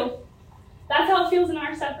are you? That's how it feels in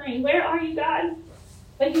our suffering. Where are you, God?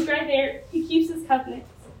 But he's right there. He keeps his covenants.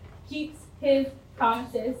 Keeps his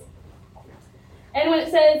promises. And when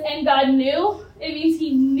it says, and God knew, it means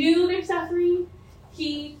he knew their suffering.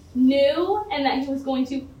 He knew, and that he was going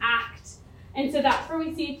to act. And so that's where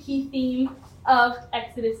we see a key theme of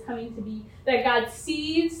Exodus coming to be, that God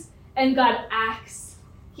sees and God acts.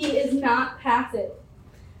 He is not passive.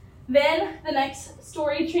 Then the next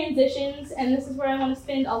story transitions, and this is where I want to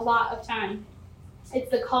spend a lot of time.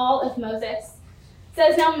 It's the call of Moses. It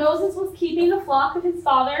says, now Moses was keeping the flock of his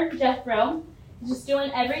father, Jethro, just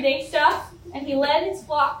doing everyday stuff, and he led his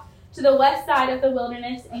flock to the west side of the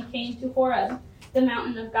wilderness and came to Horeb, the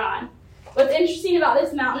mountain of God. What's interesting about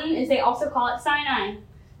this mountain is they also call it Sinai.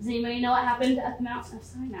 Does anybody know what happened at the mountain of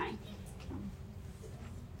Sinai?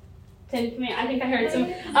 10 Commandments. I think I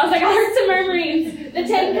heard some murmurings. The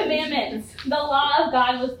 10 Commandments. The law of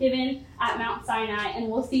God was given at Mount Sinai, and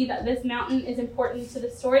we'll see that this mountain is important to the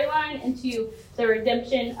storyline and to the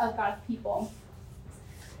redemption of God's people.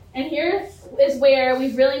 And here is where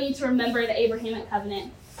we really need to remember the Abrahamic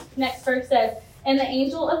covenant. Next verse says, and the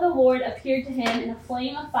angel of the Lord appeared to him in a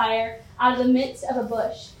flame of fire out of the midst of a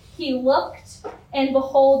bush. He looked, and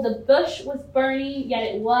behold, the bush was burning, yet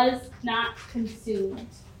it was not consumed.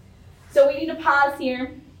 So we need to pause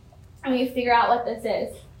here, and we need to figure out what this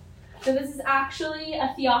is. So this is actually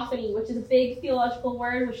a theophany, which is a big theological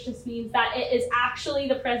word, which just means that it is actually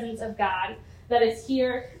the presence of God that is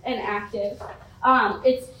here and active.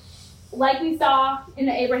 It's like we saw in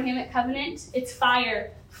the Abrahamic covenant, it's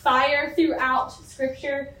fire. Fire throughout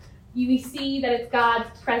Scripture. We see that it's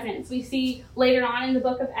God's presence. We see later on in the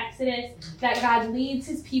book of Exodus that God leads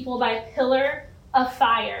his people by a pillar of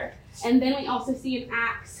fire. And then we also see in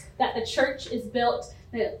Acts that the church is built,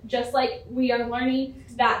 that just like we are learning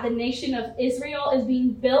that the nation of Israel is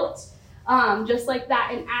being built, just like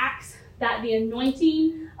that in Acts, that the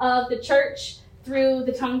anointing of the church through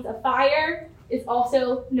the tongues of fire is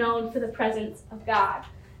also known for the presence of God.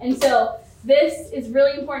 And so this is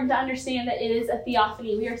really important to understand that it is a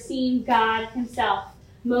theophany. We are seeing God himself.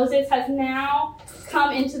 Moses has now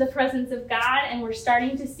come into the presence of God, and we're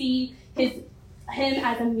starting to see him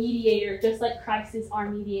as a mediator, just like Christ is our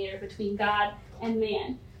mediator between God and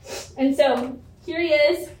man. And so here he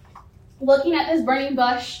is, looking at this burning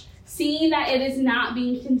bush, seeing that it is not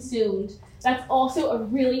being consumed. That's also a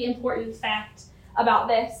really important fact about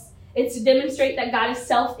this. It's to demonstrate that God is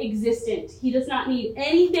self-existent. He does not need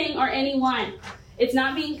anything or anyone. It's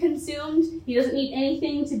not being consumed. He doesn't need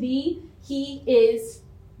anything to be. He is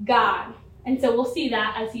God. And so we'll see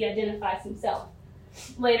that as he identifies himself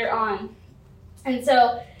later on. And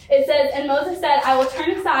so it says, and Moses said, I will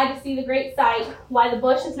turn aside to see the great sight, why the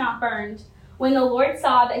bush is not burned. When the Lord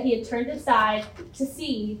saw that he had turned aside to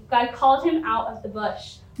see, God called him out of the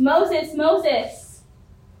bush. Moses, Moses.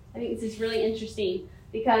 I think this is really interesting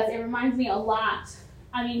because it reminds me a lot.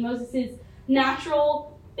 I mean, Moses'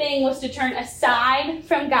 natural thing was to turn aside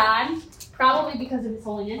from God, probably because of his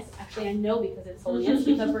holiness. Actually, I know because of his holiness,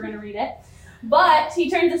 because we're going to read it. But he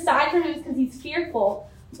turns aside from him because he's fearful.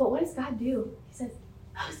 But what does God do? He says,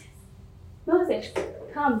 Moses, Moses,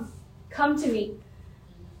 come to me.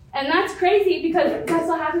 And that's crazy because that's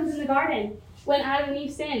what happens in the garden when Adam and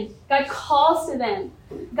Eve sinned. God calls to them.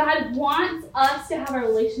 God wants us to have a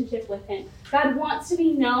relationship with him. God wants to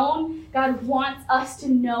be known. God wants us to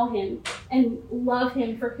know him and love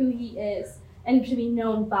him for who he is and to be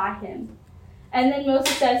known by him. And then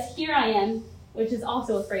Moses says, here I am, which is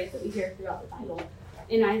also a phrase that we hear throughout the Bible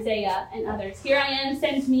in Isaiah and others. Here I am,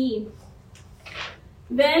 send me.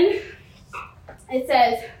 Then it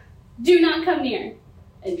says, do not come near.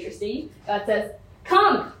 Interesting. God says,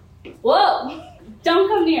 come. Whoa, don't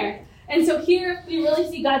come near. And so here we really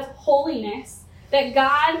see God's holiness, that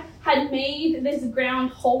God had made this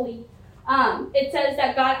ground holy. It says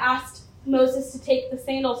that God asked Moses to take the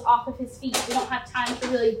sandals off of his feet. We don't have time to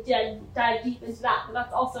really dive deep into that, but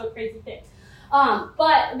that's also a crazy thing.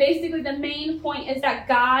 But basically the main point is that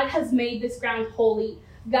God has made this ground holy.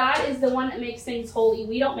 God is the one that makes things holy.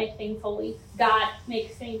 We don't make things holy. God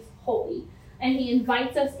makes things holy. And he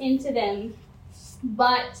invites us into them,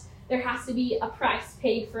 but there has to be a price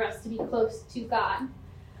paid for us to be close to God.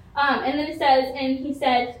 And then it says, and he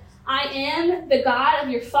said, I am the God of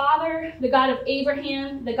your father, the God of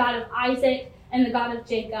Abraham, the God of Isaac, and the God of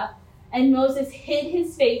Jacob. And Moses hid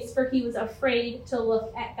his face, for he was afraid to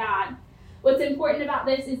look at God. What's important about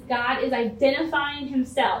this is God is identifying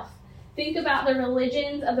himself. Think about the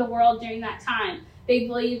religions of the world during that time. They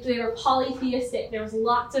believed they were polytheistic. There was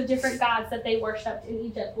lots of different gods that they worshipped in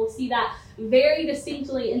Egypt. We'll see that very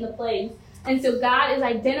distinctly in the plagues. And so God is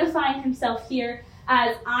identifying himself here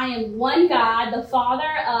as I am one God, the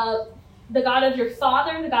God of your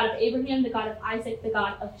father, the God of Abraham, the God of Isaac, the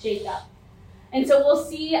God of Jacob. And so we'll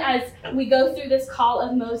see as we go through this call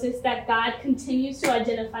of Moses that God continues to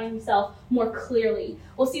identify himself more clearly.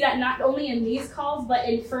 We'll see that not only in these calls, but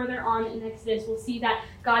in further on in Exodus, we'll see that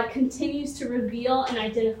God continues to reveal and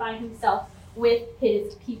identify himself with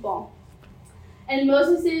his people. And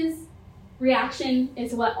Moses' reaction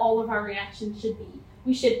is what all of our reactions should be.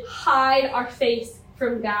 We should hide our face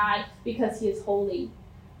from God because he is holy.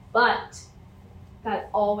 But God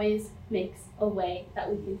always makes a way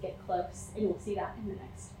that we can get close. And we'll see that in the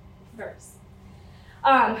next verse.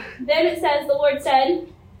 Then it says, the Lord said,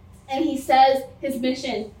 and he says his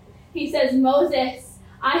mission. He says, Moses,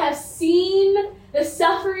 I have seen the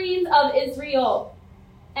sufferings of Israel,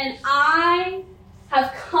 and I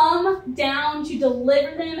have come down to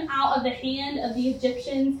deliver them out of the hand of the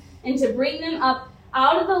Egyptians and to bring them up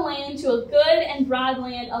out of the land to a good and broad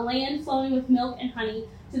land, a land flowing with milk and honey,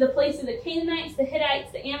 to the place of the Canaanites, the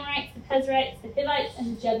Hittites, the Amorites, the Perizzites, the Hivites,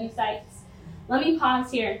 and the Jebusites. Let me pause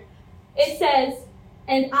here. It says,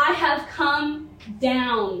 and I have come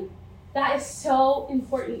down. That is so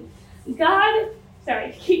important. God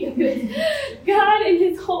in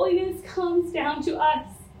his holiness comes down to us.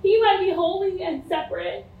 He might be holy and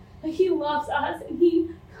separate, but he loves us, and he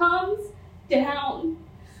comes down.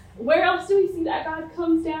 Where else do we see that God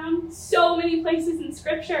comes down? So many places in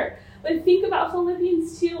Scripture. But think about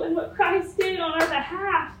Philippians 2 and what Christ did on our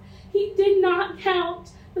behalf. He did not count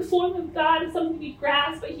the form of God as something to be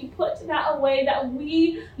grasped, but he put that away that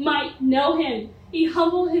we might know him. He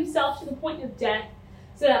humbled himself to the point of death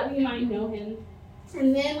so that we might know him.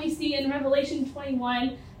 And then we see in Revelation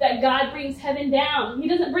 21 that God brings heaven down. He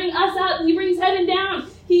doesn't bring us up, he brings heaven down.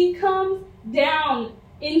 He comes down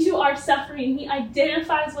into our suffering. He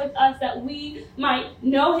identifies with us that we might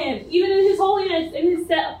know him, even in his holiness, in his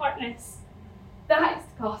set apartness. That is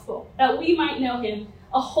the gospel, that we might know him,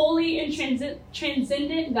 a holy and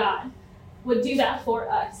transcendent God would do that for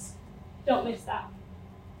us. Don't miss that.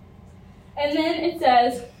 And then it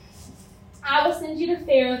says, I will send you to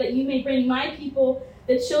Pharaoh that you may bring my people,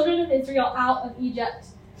 the children of Israel, out of Egypt.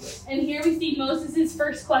 And here we see Moses'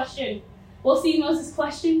 first question. We'll see Moses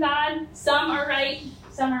question God. Some are right,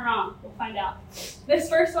 some are wrong. We'll find out. This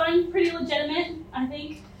first one, pretty legitimate, I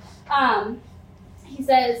think. He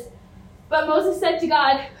says, but Moses said to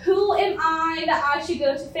God, who am I that I should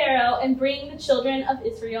go to Pharaoh and bring the children of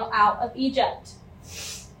Israel out of Egypt?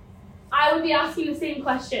 I would be asking the same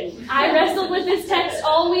question. I wrestled with this text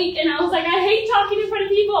all week, and I was like, I hate talking in front of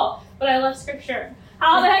people, but I love Scripture.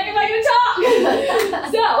 How the heck am I going to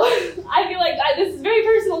talk? So I feel like this is very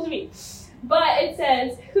personal to me. But it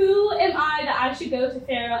says, who am I that I should go to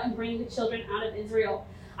Pharaoh and bring the children out of Israel?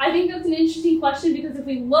 I think that's an interesting question because if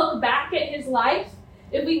we look back at his life,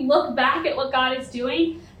 if we look back at what God is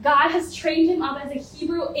doing, God has trained him up as a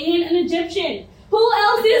Hebrew and an Egyptian. Who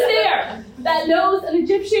else is there that knows an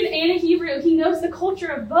Egyptian and a Hebrew? He knows the culture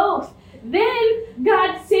of both. Then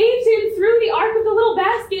God saves him through the ark of the little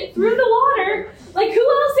basket, through the water. Like, who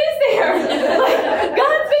else is there? Like,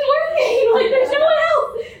 God's been working. Like, there's no one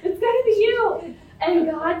else. It's got to be you.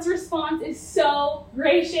 And God's response is so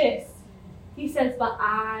gracious. He says, but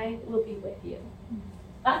I will be with you.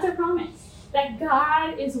 That's our promise. That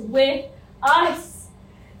God is with us.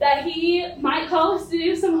 That he might call us to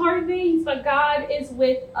do some hard things, but God is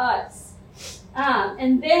with us.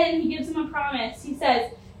 And then he gives him a promise. He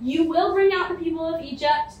says, you will bring out the people of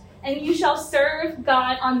Egypt, and you shall serve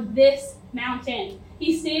God on this mountain.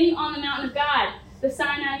 He's standing on the mountain of God, the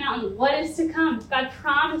Sinai mountain. What is to come? God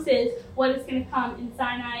promises what is going to come in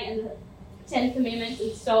Sinai and the Ten Commandments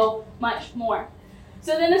and so much more.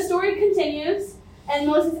 So then the story continues, and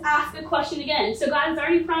Moses asks a question again. So God has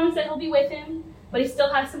already promised that he'll be with him, but he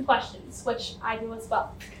still has some questions, which I do as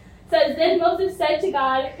well. It says, then Moses said to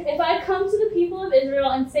God, if I come to the people of Israel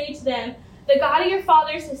and say to them, the God of your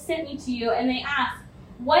fathers has sent me to you, and they ask,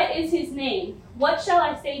 what is his name? What shall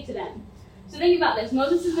I say to them? So think about this.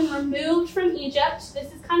 Moses has been removed from Egypt.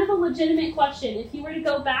 This is kind of a legitimate question. If you were to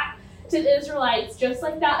go back to the Israelites, just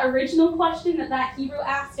like that original question that Hebrew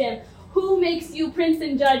asked him, who makes you prince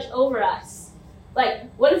and judge over us?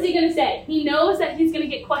 Like, what is he going to say? He knows that he's going to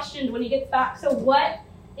get questioned when he gets back. So what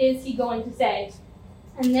is he going to say?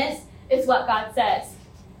 And this is what God says.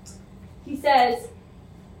 He says,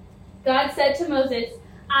 God said to Moses,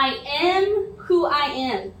 I am who I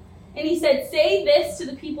am. And he said, say this to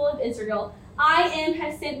the people of Israel, I am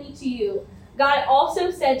has sent me to you. God also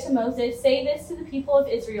said to Moses, say this to the people of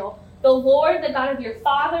Israel, the Lord, the God of your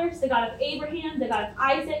fathers, the God of Abraham, the God of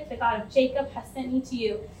Isaac, the God of Jacob has sent me to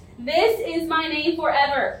you. This is my name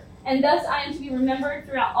forever, and thus I am to be remembered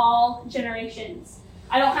throughout all generations.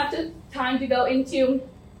 I don't have time to go into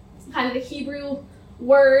kind of the Hebrew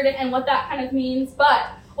word and what that kind of means,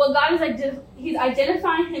 but what God is, he's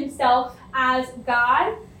identifying himself as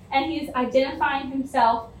God, and he's identifying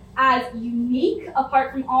himself as unique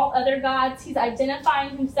apart from all other gods. He's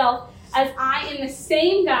identifying himself as I am the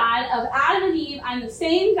same God of Adam and Eve. I'm the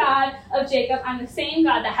same God of Jacob. I'm the same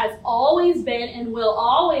God that has always been and will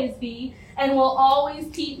always be and will always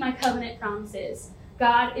keep my covenant promises.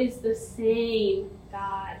 God is the same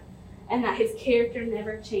God, and that his character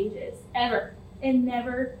never changes, ever. It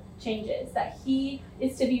never changes. That he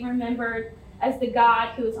is to be remembered as the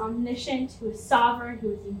God who is omniscient, who is sovereign,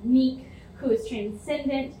 who is unique, who is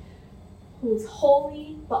transcendent, who is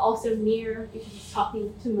holy, but also near, because he's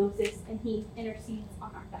talking to Moses and he intercedes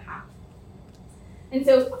on our behalf. And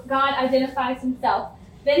so God identifies himself.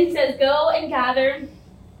 Then he says, go and gather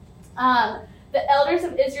the elders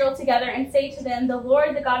of Israel together and say to them, the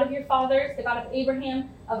Lord, the God of your fathers, the God of Abraham,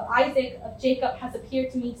 of Isaac, of Jacob, has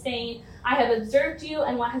appeared to me, saying, I have observed you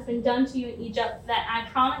and what has been done to you in Egypt, that I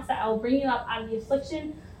promise that I will bring you up out of the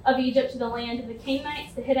affliction of Egypt to the land of the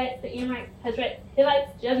Canaanites, the Hittites, the Amorites,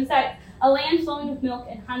 Hittites, Jebusites, a land flowing with milk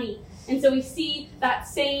and honey. And so we see that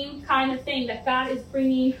same kind of thing, that God is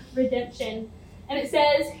bringing redemption. And it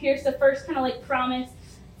says, here's the first kind of like promise,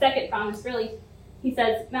 second promise really. He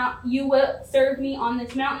says, you will serve me on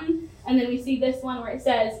this mountain. And then we see this one where it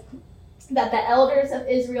says that the elders of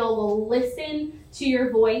Israel will listen to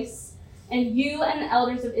your voice, and you and the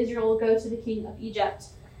elders of Israel will go to the king of Egypt.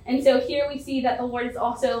 And so here we see that the Lord is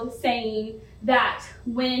also saying that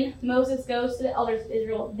when Moses goes to the elders of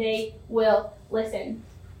Israel, they will listen.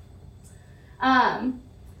 Sorry,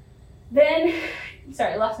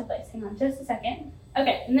 I lost my place. Hang on just a second.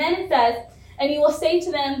 Okay, and then it says, and you will say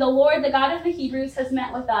to them, the Lord, the God of the Hebrews, has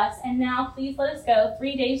met with us, and now please let us go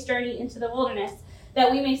 3 days' journey into the wilderness,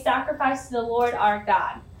 that we may sacrifice to the Lord our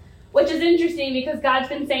God. which is interesting because God's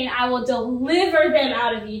been saying, I will deliver them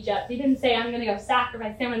out of Egypt. He didn't say, I'm going to go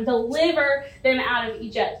sacrifice them. I'm going to deliver them out of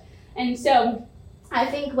Egypt. And so I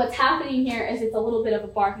think what's happening here is it's a little bit of a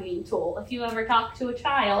bargaining tool. If you ever talk to a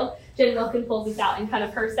child, Jen Wilkin pulls this out in kind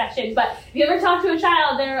of her session, but if you ever talk to a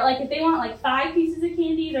child, they're like, if they want like 5 pieces of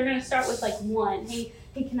candy, they're going to start with like 1.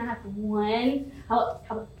 Hey, can I have 1? How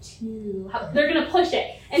about 2? They're going to push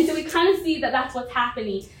it. And so we kind of see that that's what's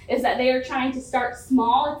happening, is that they are trying to start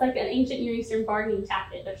small. It's like an ancient Near Eastern bargaining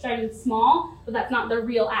tactic. They're starting small, but that's not the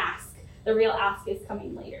real ask. The real ask is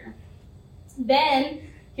coming later. Then,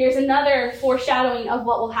 here's another foreshadowing of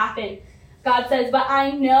what will happen. God says, but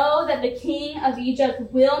I know that the king of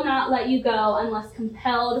Egypt will not let you go unless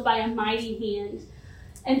compelled by a mighty hand.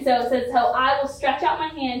 And so it says, so I will stretch out my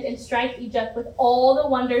hand and strike Egypt with all the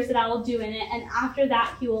wonders that I will do in it, and after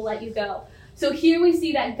that he will let you go. So here we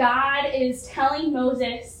see that God is telling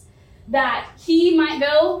Moses that he might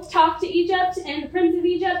go talk to Egypt and the prince of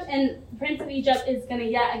Egypt, and the prince of Egypt is going to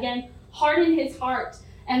yet again harden his heart,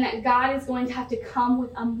 and that God is going to have to come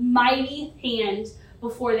with a mighty hand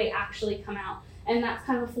before they actually come out. And that's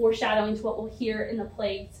kind of a foreshadowing to what we'll hear in the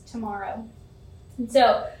plagues tomorrow. And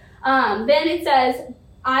so then it says,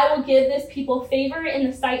 I will give this people favor in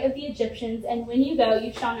the sight of the Egyptians, and when you go,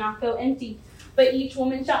 you shall not go empty. But each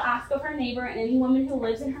woman shall ask of her neighbor and any woman who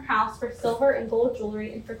lives in her house for silver and gold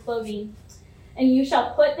jewelry and for clothing. And you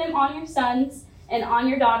shall put them on your sons and on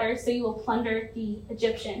your daughters, so you will plunder the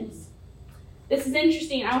Egyptians. This is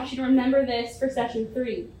interesting. I want you to remember this for session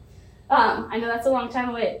 3. I know that's a long time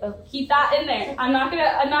away, but keep that in there. I'm not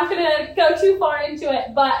gonna go too far into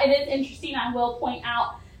it, but it is interesting. I will point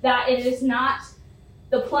out that it is not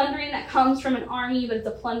the plundering that comes from an army, but it's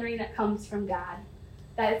a plundering that comes from God.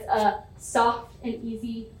 That it's a soft and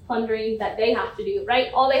easy plundering that they have to do,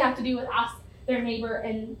 right? All they have to do is ask their neighbor,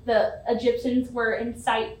 and the Egyptians were in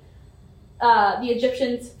sight. The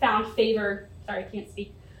Egyptians found favor. Sorry, I can't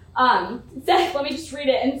speak. It says, let me just read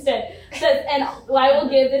it instead. It says, and I will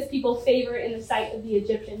give this people favor in the sight of the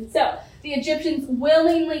Egyptians. So the Egyptians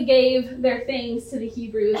willingly gave their things to the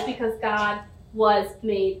Hebrews because God was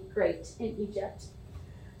made great in Egypt.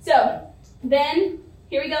 So then,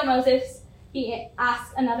 here we go, Moses. He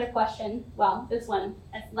asks another question. Well, this one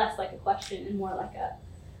is less like a question and more like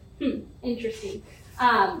a, interesting.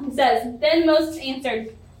 It says, then Moses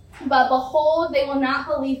answered, but behold, they will not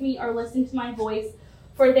believe me or listen to my voice,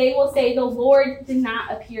 for they will say, the Lord did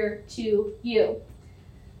not appear to you.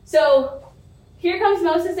 So here comes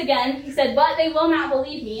Moses again. He said, but they will not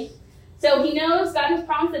believe me. So he knows God has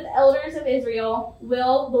promised that the elders of Israel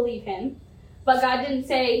will believe him. But God didn't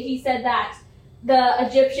say, he said that the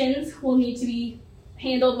Egyptians will need to be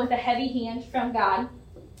handled with a heavy hand from God.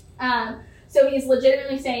 So he's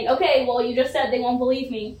legitimately saying, okay, well, you just said they won't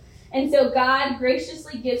believe me. And so God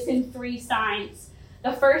graciously gives him 3 signs.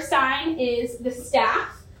 The first sign is the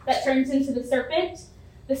staff that turns into the serpent.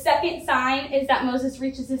 The second sign is that Moses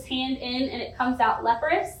reaches his hand in and it comes out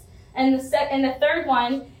leprous. And the third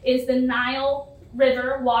one is the Nile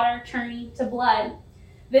River water turning to blood.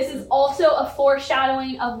 This is also a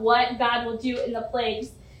foreshadowing of what God will do in the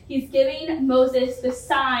plagues. He's giving Moses the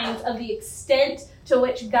signs of the extent to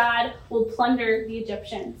which God will plunder the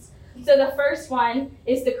Egyptians. So the first one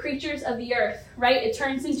is the creatures of the earth, right? It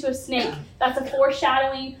turns into a snake. That's a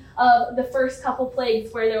foreshadowing of the first couple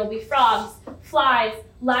plagues where there will be frogs, flies,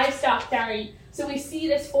 livestock dying. So we see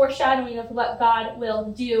this foreshadowing of what God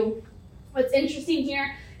will do. What's interesting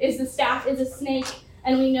here is the staff is a snake,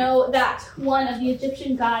 and we know that one of the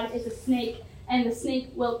Egyptian god is a snake, and the snake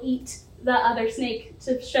will eat the other snake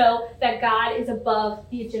to show that God is above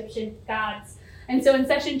the Egyptian gods. And so in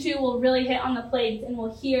session 2, we'll really hit on the plagues, and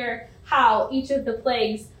we'll hear how each of the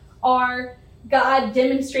plagues are God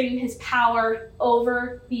demonstrating his power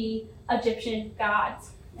over the Egyptian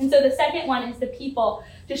gods. And so the second one is the people,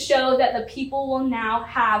 to show that the people will now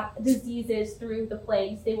have diseases through the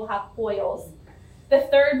plagues. They will have boils. The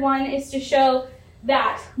third one is to show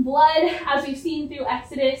that blood, as we've seen through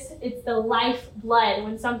Exodus, it's the life blood.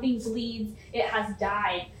 When something bleeds, it has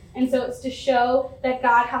died. And so it's to show that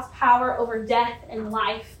God has power over death and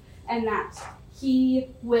life, and that he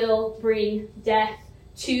will bring death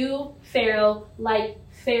to Pharaoh like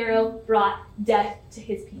Pharaoh brought death to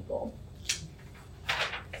his people.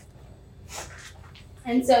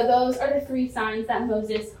 And so those are the 3 signs that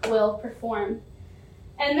Moses will perform.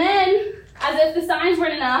 And then, as if the signs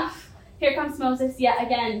weren't enough, here comes Moses yet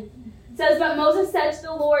again. It says, but Moses said to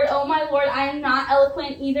the Lord, O my Lord, I am not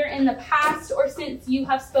eloquent either in the past or since you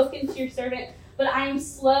have spoken to your servant, but I am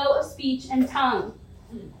slow of speech and tongue.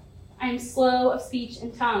 I am slow of speech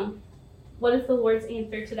and tongue. What is the Lord's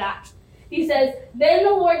answer to that? He says, then the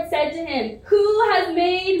Lord said to him, who has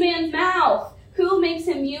made man's mouth? Who makes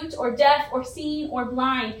him mute or deaf or seen or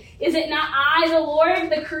blind? Is it not I, the Lord,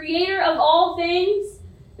 the creator of all things?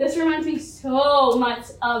 This reminds me so much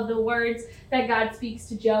of the words that God speaks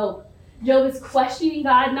to Job. Job is questioning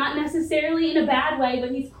God, not necessarily in a bad way,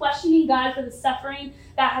 but he's questioning God for the suffering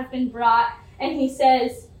that has been brought. And he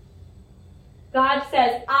says, God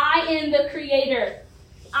says, I am the creator.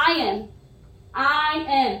 I am.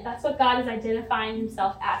 That's what God is identifying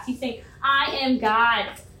himself as. He's saying, I am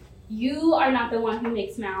God. You are not the one who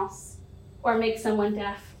makes mouths or makes someone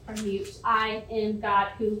deaf or mute. I am God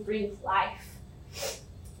who brings life.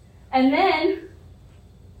 And then,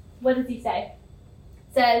 what does he say?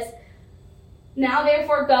 It says, now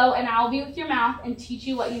therefore go, and I will be with your mouth and teach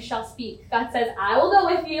you what you shall speak. God says, I will go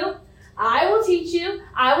with you. I will teach you.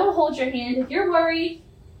 I will hold your hand. If you're worried,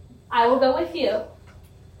 I will go with you.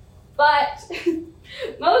 But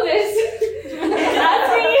Moses asked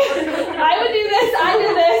me, I would do this, I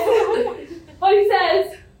did this. But he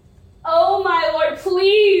says, oh my Lord,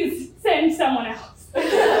 please send someone else. Please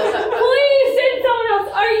send someone else.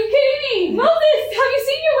 Are you kidding me? Moses, have you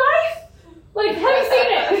seen your life? Like, have you seen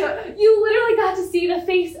it? You literally got to see the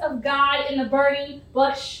face of God in the burning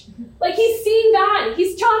bush. Like, he's seen God.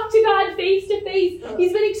 He's talked to God face to face.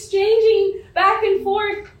 He's been exchanging back and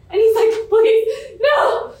forth. And he's like, please,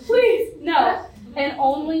 no. And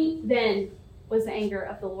only then was the anger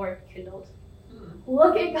of the Lord kindled.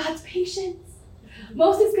 Look at God's patience.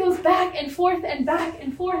 Moses goes back and forth and back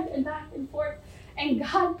and forth and back and forth. And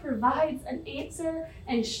God provides an answer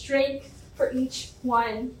and strength for each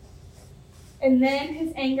one. And then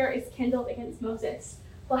his anger is kindled against Moses.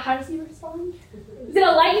 Well, how does he respond? Is it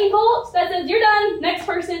a lightning bolt that says, you're done, next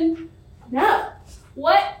person? No.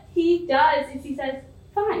 What he does is he says,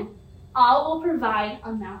 fine, I will provide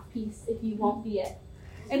a mouthpiece if you won't be it.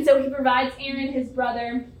 And so he provides Aaron, his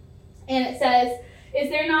brother, and it says, is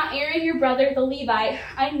there not Aaron, your brother, the Levite?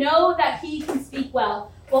 I know that he can speak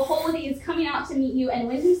well. Behold, he is coming out to meet you, and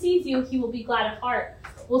when he sees you, he will be glad of heart.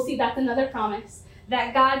 We'll see that's another promise,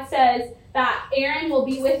 that God says that Aaron will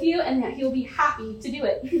be with you and that he will be happy to do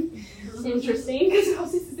it. Interesting, because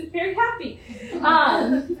Moses isn't very happy.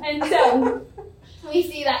 And so we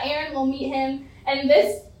see that Aaron will meet him. And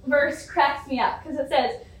this verse cracks me up because it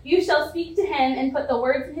says, you shall speak to him and put the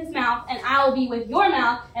words in his mouth, and I will be with your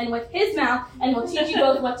mouth and with his mouth, and will teach you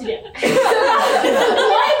both what to do. So what?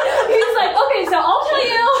 He's like, okay, so I'll tell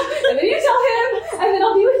you, and then you tell him, and then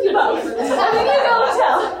I'll be with you both. And then you go and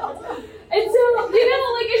tell. And so,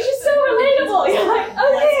 like, it's just so relatable. You're like,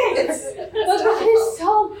 okay. But God is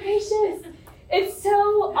so gracious. It's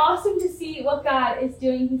so awesome to see what God is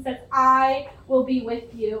doing. He says, I will be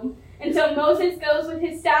with you. And so Moses goes with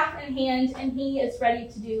his staff in hand, and he is ready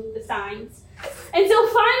to do the signs. And so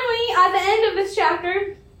finally, at the end of this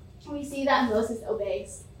chapter, we see that Moses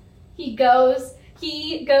obeys. He goes,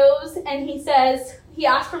 and he says, he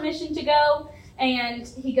asks permission to go, and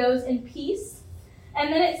he goes in peace.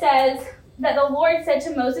 And then it says that the Lord said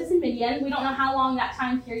to Moses in Midian, we don't know how long that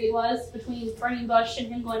time period was between burning bush and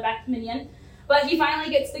him going back to Midian, but he finally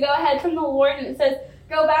gets to go ahead from the Lord, and it says,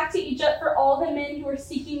 go back to Egypt, for all the men who are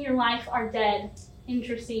seeking your life are dead.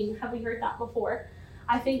 Interesting. Have we heard that before?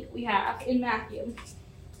 I think we have in Matthew.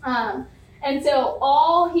 And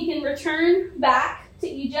so he can return back to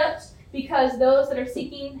Egypt because those that are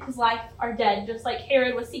seeking his life are dead. Just like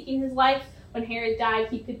Herod was seeking his life, when Herod died,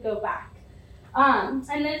 he could go back. And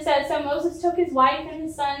then it says, so Moses took his wife and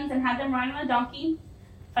his sons and had them ride on a donkey.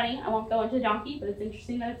 Funny, I won't go into donkey, but it's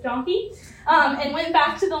interesting that it's donkey. And went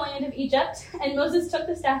back to the land of Egypt. And Moses took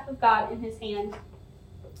the staff of God in his hand.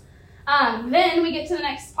 Then we get to the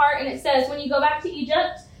next part, and it says, when you go back to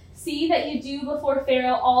Egypt, see that you do before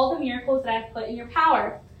Pharaoh all the miracles that I have put in your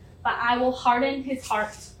power. But I will harden his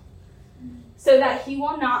heart so that he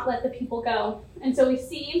will not let the people go. And so we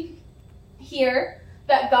see here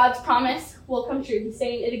that God's promise will come true. He's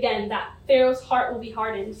saying it again, that Pharaoh's heart will be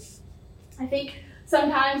hardened. I think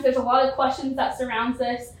sometimes there's a lot of questions that surrounds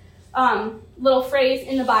this little phrase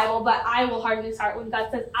in the Bible, but I will harden his heart. When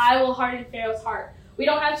God says, I will harden Pharaoh's heart. We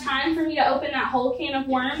don't have time for me to open that whole can of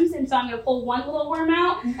worms, and so I'm going to pull one little worm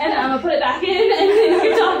out, and then I'm going to put it back in, and then you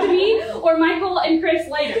can talk to me, or Michael and Chris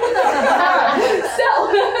later. But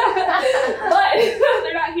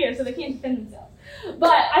they're not here, so they can't defend themselves.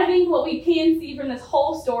 But I think what we can see from this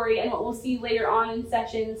whole story, and what we'll see later on in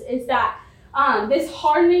sessions, is that this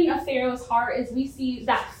hardening of Pharaoh's heart is we see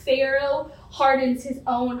that Pharaoh hardens his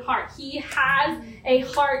own heart. He has a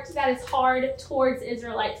heart that is hard towards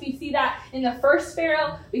Israelites. We see that in the first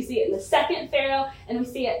Pharaoh, we see it in the second Pharaoh, and we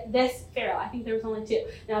see it this Pharaoh. I think there was only 2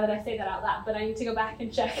 now that I say that out loud, but I need to go back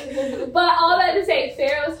and check. But all that to say,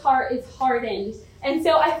 Pharaoh's heart is hardened. And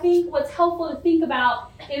so I think what's helpful to think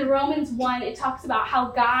about in Romans 1, it talks about how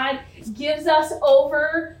God gives us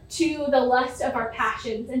over to the lust of our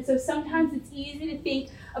passions. And so sometimes it's easy to think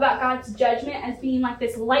about God's judgment as being like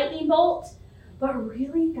this lightning bolt, but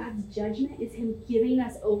really God's judgment is him giving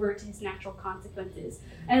us over to his natural consequences.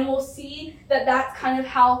 And we'll see that that's kind of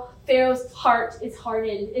how Pharaoh's heart is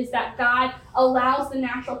hardened, is that God allows the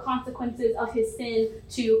natural consequences of his sin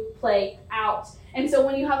to play out. And so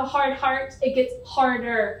when you have a hard heart, it gets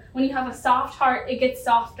harder. When you have a soft heart, it gets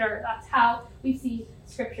softer. That's how we see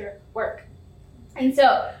Scripture work. And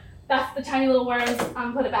so that's the tiny little worms.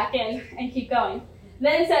 Put it back in and keep going.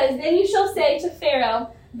 Then it says, "Then you shall say to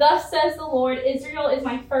Pharaoh, 'Thus says the Lord, Israel is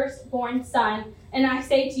my firstborn son. And I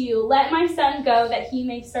say to you, let my son go that he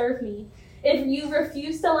may serve me. If you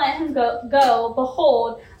refuse to let him go,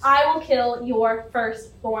 behold, I will kill your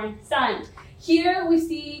firstborn son.'" Here we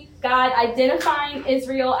see God identifying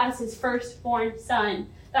Israel as his firstborn son.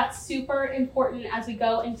 That's super important as we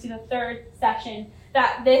go into the third session,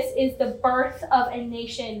 that this is the birth of a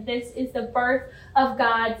nation. This is the birth of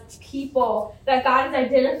God's people, that God is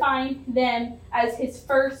identifying them as his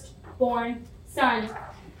firstborn son.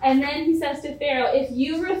 And then he says to Pharaoh, if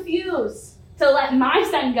you refuse to let my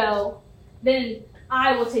son go, then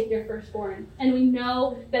I will take your firstborn. And we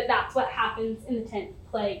know that that's what happens in the 10th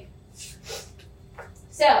plague.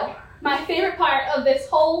 So, my favorite part of this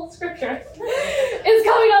whole scripture is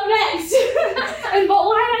coming up next. But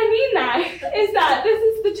why I mean that is that this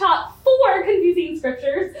is the top 4 confusing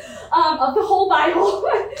scriptures of the whole Bible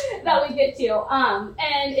that we get to.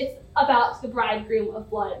 And it's about the bridegroom of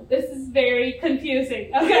blood. This is very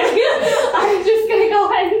confusing, okay? I'm just going to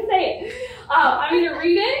go ahead and say it. I'm going to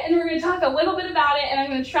read it, and we're going to talk a little bit about it, and I'm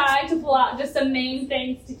going to try to pull out just some main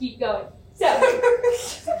things to keep going. So,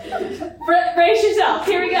 brace yourself.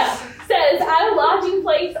 Here we go. It says, at a lodging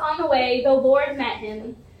place on the way, the Lord met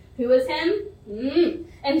him. Who was him?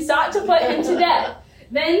 And sought to put him to death.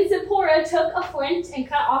 Then Zipporah took a flint and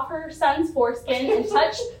cut off her son's foreskin and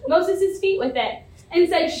touched Moses' feet with it, and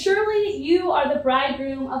said, surely you are the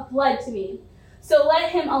bridegroom of blood to me. So let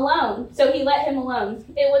him alone. So he let him alone.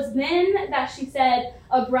 It was then that she said,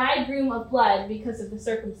 a bridegroom of blood, because of the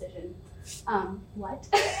circumcision. What?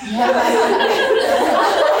 Well,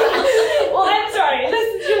 I'm sorry. This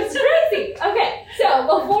is just crazy. Okay, so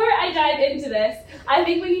before I dive into this, I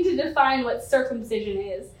think we need to define what circumcision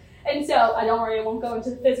is. And so, don't worry, I won't go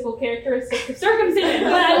into the physical characteristics of circumcision,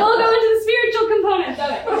 but I will go into the spiritual components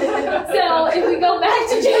of it. So, if we go back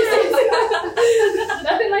to Genesis,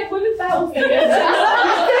 nothing like women's Bible study.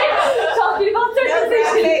 Talking about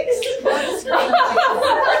circumcision.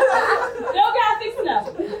 No graphics, no.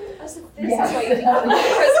 This is what you do in the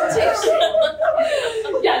presentation.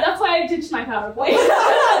 Yeah, that's why I ditched my PowerPoint.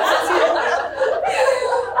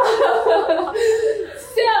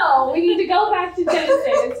 So, we need to go back to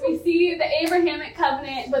Genesis. We see the Abrahamic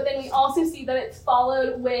covenant, but then we also see that it's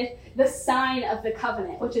followed with the sign of the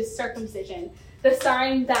covenant, which is circumcision. The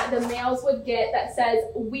sign that the males would get that says,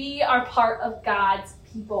 we are part of God's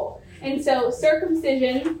people. And so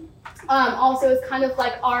circumcision also is kind of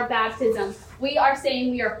like our baptism. We are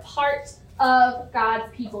saying we are part of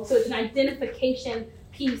God's people. So it's an identification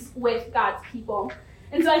piece with God's people.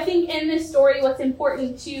 And so I think in this story, what's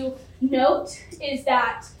important to note is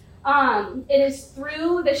that it is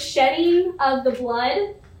through the shedding of the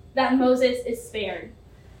blood that Moses is spared.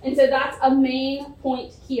 And so that's a main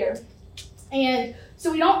point here. And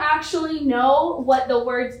so we don't actually know what the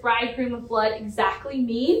words bridegroom of blood exactly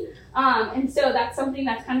mean. And so that's something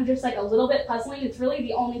that's kind of just like a little bit puzzling. It's really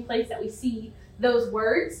the only place that we see those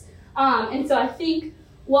words. And so I think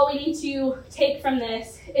what we need to take from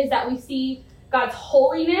this is that we see God's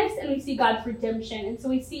holiness and we see God's redemption. And so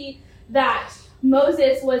we see that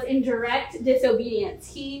Moses was in direct disobedience.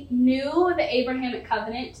 He knew the Abrahamic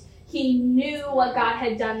covenant. He knew what God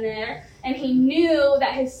had done there. And he knew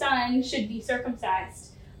that his son should be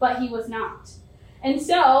circumcised. But he was not. And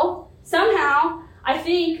so, somehow, I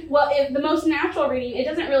think, the most natural reading, it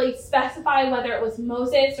doesn't really specify whether it was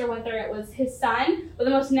Moses or whether it was his son. But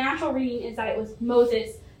the most natural reading is that it was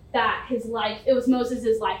Moses it was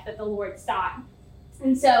Moses' life that the Lord sought.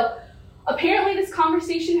 And so, apparently this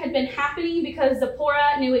conversation had been happening because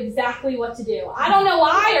Zipporah knew exactly what to do. I don't know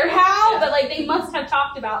why or how, but they must have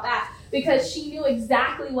talked about that because she knew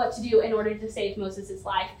exactly what to do in order to save Moses'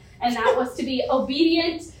 life. and that was to be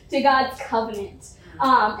obedient to God's covenant.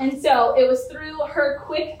 And so it was through her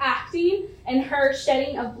quick acting and her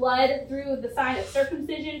shedding of blood through the sign of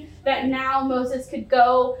circumcision that now Moses could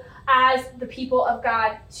go as the people of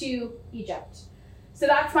God to Egypt. So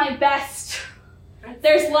that's my best.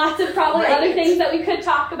 There's lots of probably other things that we could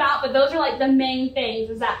talk about, but those are like the main things,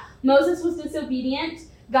 is that Moses was disobedient.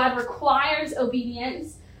 God requires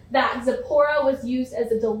obedience, that Zipporah was used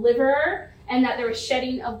as a deliverer, and that there was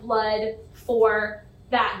shedding of blood for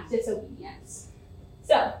that disobedience.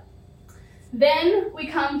 So, then we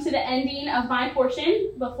come to the ending of my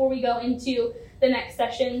portion before we go into the next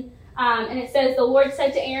session. And it says, the Lord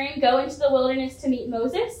said to Aaron, go into the wilderness to meet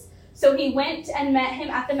Moses. So he went and met him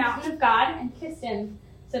at the mountain of God and kissed him.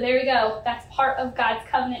 So there we go. That's part of God's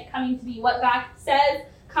covenant coming to be. What God says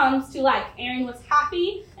comes to life. Aaron was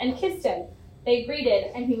happy and kissed him. They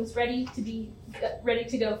greeted, and he was ready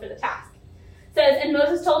to go for the task. It says, and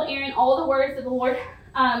Moses told Aaron all the words that the Lord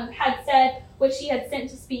had said, which he had sent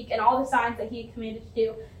to speak, and all the signs that he had commanded to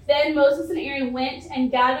do. Then Moses and Aaron went and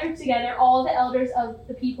gathered together all the elders of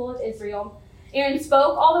the people of Israel. Aaron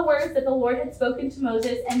spoke all the words that the Lord had spoken to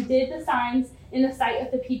Moses and did the signs in the sight of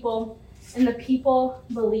the people, and the people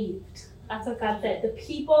believed. That's what God said. The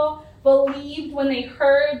people believed when they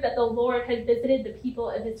heard that the Lord had visited the people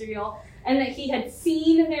of Israel and that he had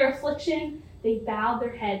seen their affliction. They bowed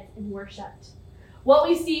their heads and worshipped. What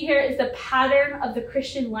we see here is the pattern of the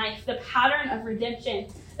Christian life, the pattern of redemption.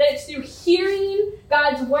 That it's through hearing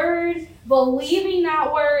God's word, believing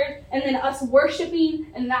that word, and then us worshiping,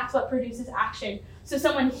 and that's what produces action. So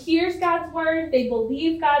someone hears God's word, they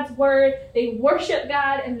believe God's word, they worship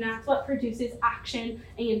God, and that's what produces action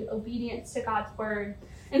and obedience to God's word.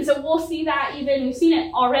 And so we'll see that we've seen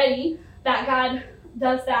it already, that God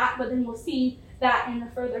does that, but then we'll see that in the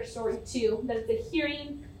further story too, that it's a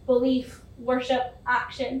hearing, belief, worship,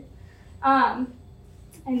 action.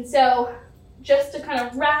 And so just to kind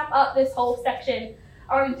of wrap up this whole section,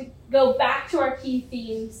 I wanted to go back to our key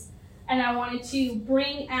themes, and I wanted to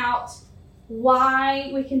bring out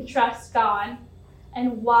why we can trust God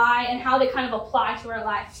and why and how they kind of apply to our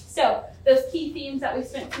life. So those key themes that we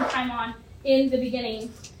spent some time on in the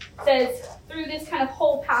beginning says through this kind of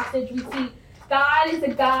whole passage we see God is a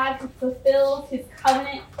God who fulfills his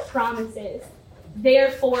covenant promises.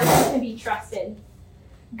 Therefore, he can be trusted.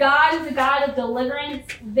 God is a God of deliverance.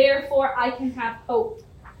 Therefore, I can have hope.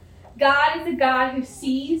 God is a God who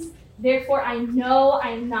sees. Therefore, I know I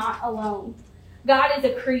am not alone. God is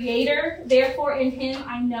a creator. Therefore, in him,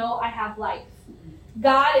 I know I have life.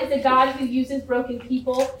 God is a God who uses broken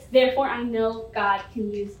people. Therefore, I know God can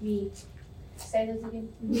use me. Say those again.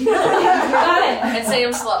 Got it. And say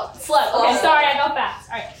them slow. Slow. Okay, sorry, I go fast.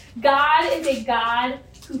 All right. God is a God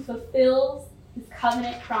who fulfills his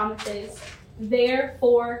covenant promises.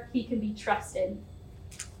 Therefore, he can be trusted.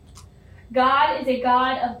 God is a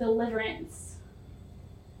God of deliverance.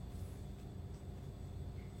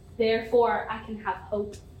 Therefore, I can have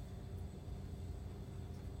hope.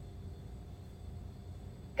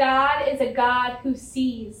 God is a God who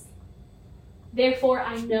sees. Therefore,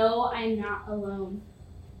 I know I am not alone.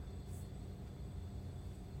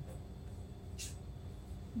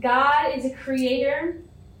 God is a creator.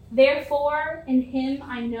 Therefore, in him,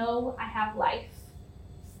 I know I have life.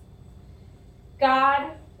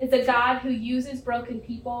 God is a God who uses broken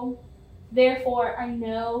people. Therefore, I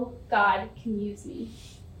know God can use me.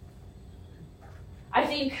 I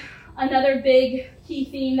think another big key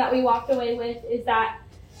theme that we walked away with is that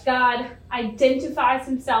God identifies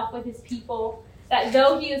himself with his people, that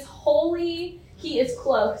though he is holy, he is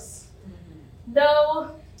close.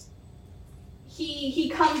 Though he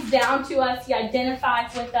comes down to us, he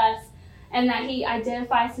identifies with us, and that he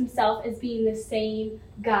identifies himself as being the same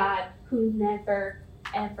God who never,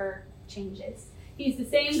 ever changes. He's the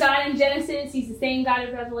same God in Genesis, he's the same God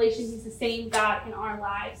in Revelation, he's the same God in our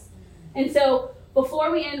lives. And so,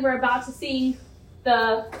 before we end, we're about to sing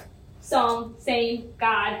the song, Same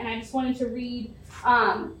God, and I just wanted to read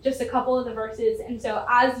just a couple of the verses. And so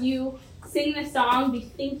as you sing the song, be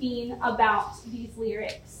thinking about these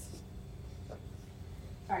lyrics.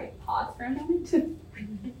 Sorry, pause for a moment. It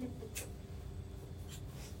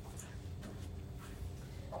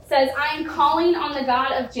says, I am calling on the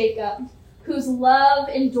God of Jacob, whose love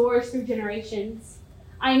endures through generations.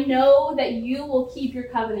 I know that you will keep your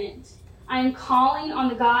covenant. I am calling on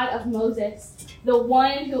the God of Moses, the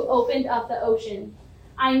one who opened up the ocean.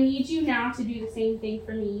 I need you now to do the same thing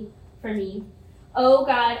for me. Oh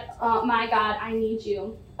God, my God, I need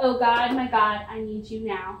you. Oh God, my God, I need you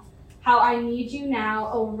now. How I need you now,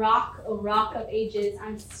 O rock of ages.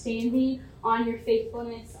 I'm standing on your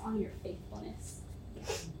faithfulness,